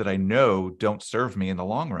situations that I know don't serve me in the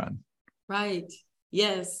long run. Right.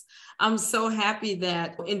 Yes. I'm so happy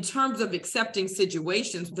that in terms of accepting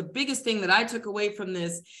situations, the biggest thing that I took away from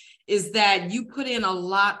this is that you put in a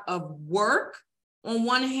lot of work. On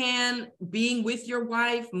one hand, being with your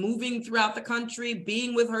wife, moving throughout the country,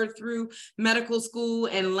 being with her through medical school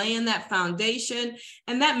and laying that foundation.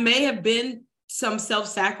 And that may have been some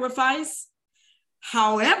self-sacrifice.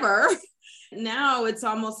 However, now it's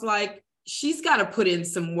almost like she's got to put in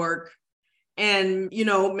some work and,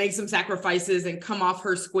 make some sacrifices and come off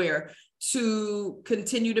her square to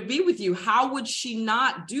continue to be with you. How would she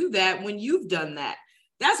not do that when you've done that?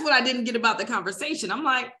 That's what I didn't get about the conversation. I'm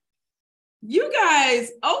like, you guys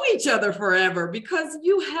owe each other forever because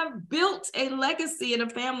you have built a legacy and a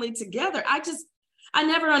family together. I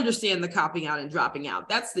never understand the copying out and dropping out.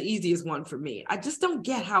 That's the easiest one for me. I just don't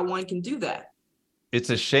get how one can do that. It's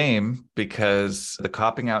a shame because the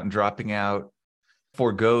copying out and dropping out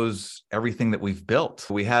forgoes everything that we've built.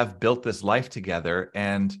 We have built this life together,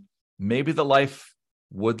 and maybe the life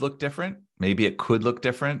would look different. Maybe it could look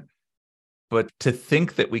different. But to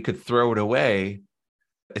think that we could throw it away,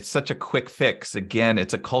 it's such a quick fix. Again,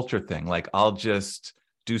 it's a culture thing. Like, I'll just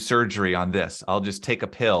do surgery on this. I'll just take a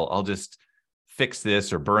pill. I'll just fix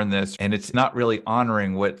this or burn this. And it's not really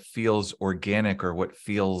honoring what feels organic or what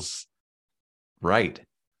feels right.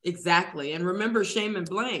 Exactly. And remember, shame and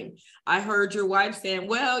blame. I heard your wife saying,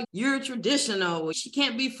 well, you're traditional. She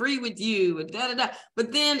can't be free with you. And da, da, da.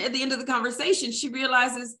 But then at the end of the conversation, she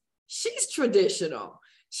realizes she's traditional.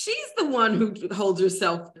 She's the one who holds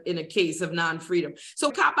herself in a case of non-freedom.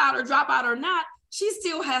 So cop out or drop out or not, she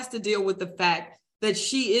still has to deal with the fact that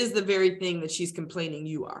she is the very thing that she's complaining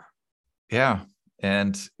you are. Yeah.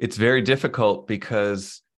 And it's very difficult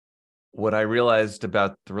because what I realized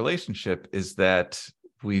about the relationship is that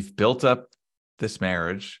we've built up this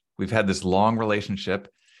marriage. We've had this long relationship.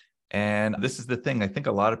 And this is the thing I think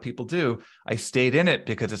a lot of people do. I stayed in it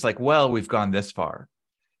because it's like, well, we've gone this far.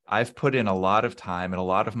 I've put in a lot of time and a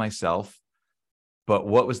lot of myself, but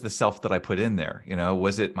what was the self that I put in there?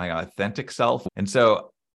 Was it my authentic self? And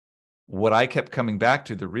so what I kept coming back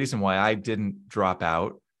to, the reason why I didn't drop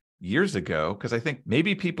out years ago, because I think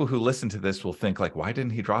maybe people who listen to this will think like, why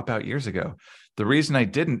didn't he drop out years ago? The reason I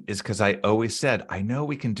didn't is because I always said, I know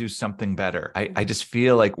we can do something better. I just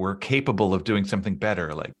feel like we're capable of doing something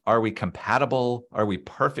better. Like, are we compatible? Are we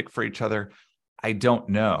perfect for each other? I don't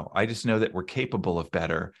know. I just know that we're capable of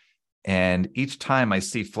better. And each time I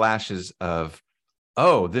see flashes of,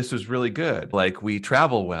 oh, this was really good. Like, we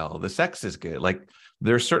travel well. The sex is good. Like,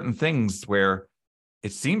 there are certain things where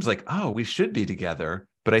it seems like, oh, we should be together.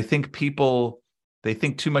 But I think people, they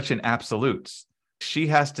think too much in absolutes. She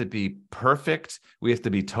has to be perfect. We have to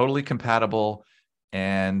be totally compatible.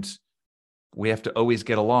 And we have to always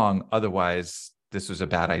get along. Otherwise, this was a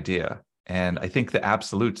bad idea. And I think the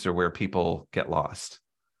absolutes are where people get lost.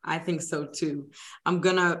 I think so too. I'm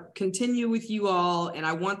going to continue with you all. And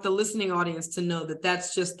I want the listening audience to know that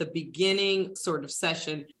that's just the beginning sort of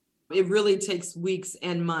session. It really takes weeks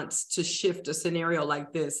and months to shift a scenario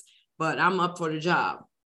like this, but I'm up for the job.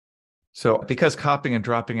 So because copying and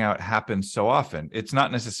dropping out happens so often, it's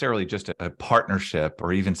not necessarily just a partnership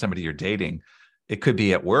or even somebody you're dating. It could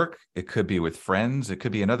be at work. It could be with friends. It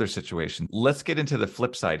could be another situation. Let's get into the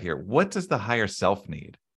flip side here. What does the higher self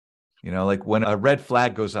need? Like when a red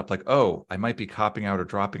flag goes up, like, oh, I might be copping out or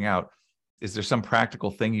dropping out. Is there some practical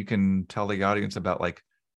thing you can tell the audience about, like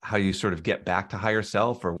how you sort of get back to higher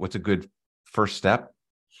self, or what's a good first step?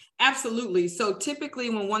 Absolutely. So typically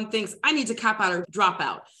when one thinks I need to cop out or drop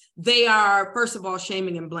out, they are, first of all,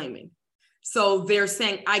 shaming and blaming. So they're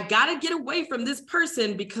saying, I got to get away from this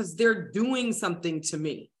person because they're doing something to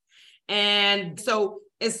me. And so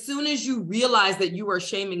as soon as you realize that you are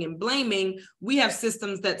shaming and blaming, we have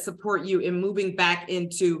systems that support you in moving back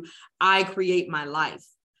into, I create my life.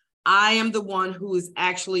 I am the one who is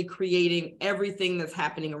actually creating everything that's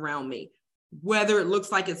happening around me, whether it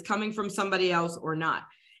looks like it's coming from somebody else or not.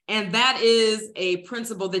 And that is a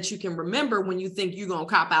principle that you can remember when you think you're going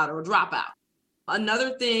to cop out or drop out.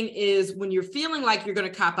 Another thing is when you're feeling like you're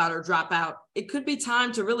going to cop out or drop out, it could be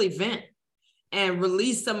time to really vent and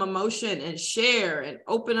release some emotion and share and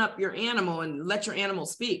open up your animal and let your animal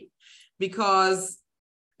speak, because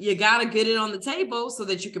you got to get it on the table so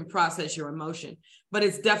that you can process your emotion. But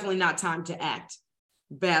it's definitely not time to act.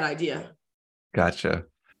 Bad idea. Gotcha.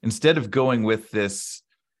 Instead of going with this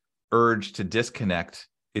urge to disconnect,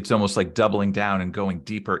 it's almost like doubling down and going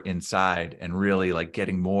deeper inside and really like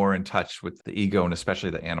getting more in touch with the ego and especially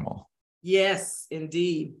the animal. Yes,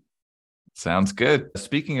 indeed. Sounds good.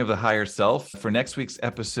 Speaking of the higher self, for next week's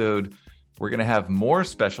episode, we're going to have more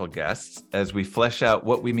special guests as we flesh out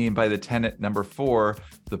what we mean by the tenet number 4,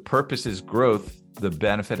 the purpose is growth, the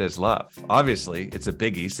benefit is love. Obviously, it's a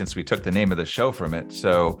biggie since we took the name of the show from it.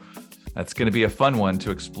 So that's going to be a fun one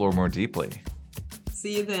to explore more deeply.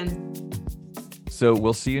 See you then. So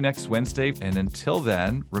we'll see you next Wednesday. And until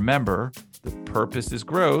then, remember, the purpose is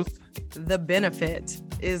growth. The benefit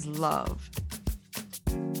is love.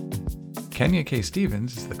 Kenya K.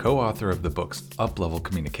 Stevens is the co-author of the books Up-Level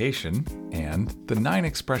Communication and The 9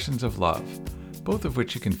 Expressions of Love, both of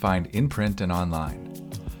which you can find in print and online.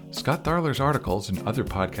 Scott Tharler's articles and other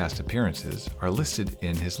podcast appearances are listed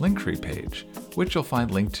in his Linktree page, which you'll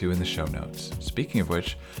find linked to in the show notes. Speaking of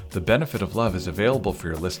which, The Benefit of Love is available for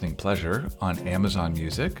your listening pleasure on Amazon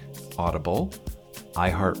Music, Audible,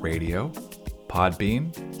 iHeartRadio,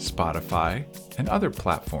 Podbean, Spotify, and other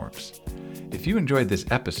platforms. If you enjoyed this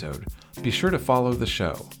episode, be sure to follow the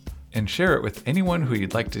show and share it with anyone who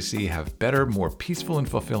you'd like to see have better, more peaceful and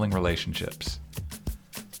fulfilling relationships.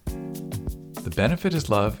 The Benefit is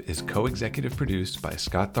Love is co-executive produced by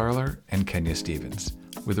Scott Tharler and Kenya Stevens,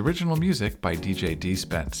 with original music by DJ D.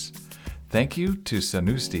 Spence. Thank you to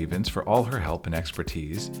Sanu Stevens for all her help and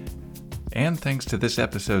expertise. And thanks to this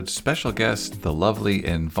episode's special guest, the lovely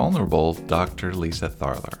and vulnerable Dr. Lisa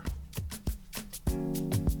Tharler.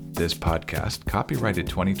 This podcast, copyrighted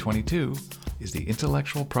 2022, is the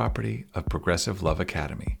intellectual property of Progressive Love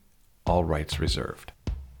Academy. All rights reserved.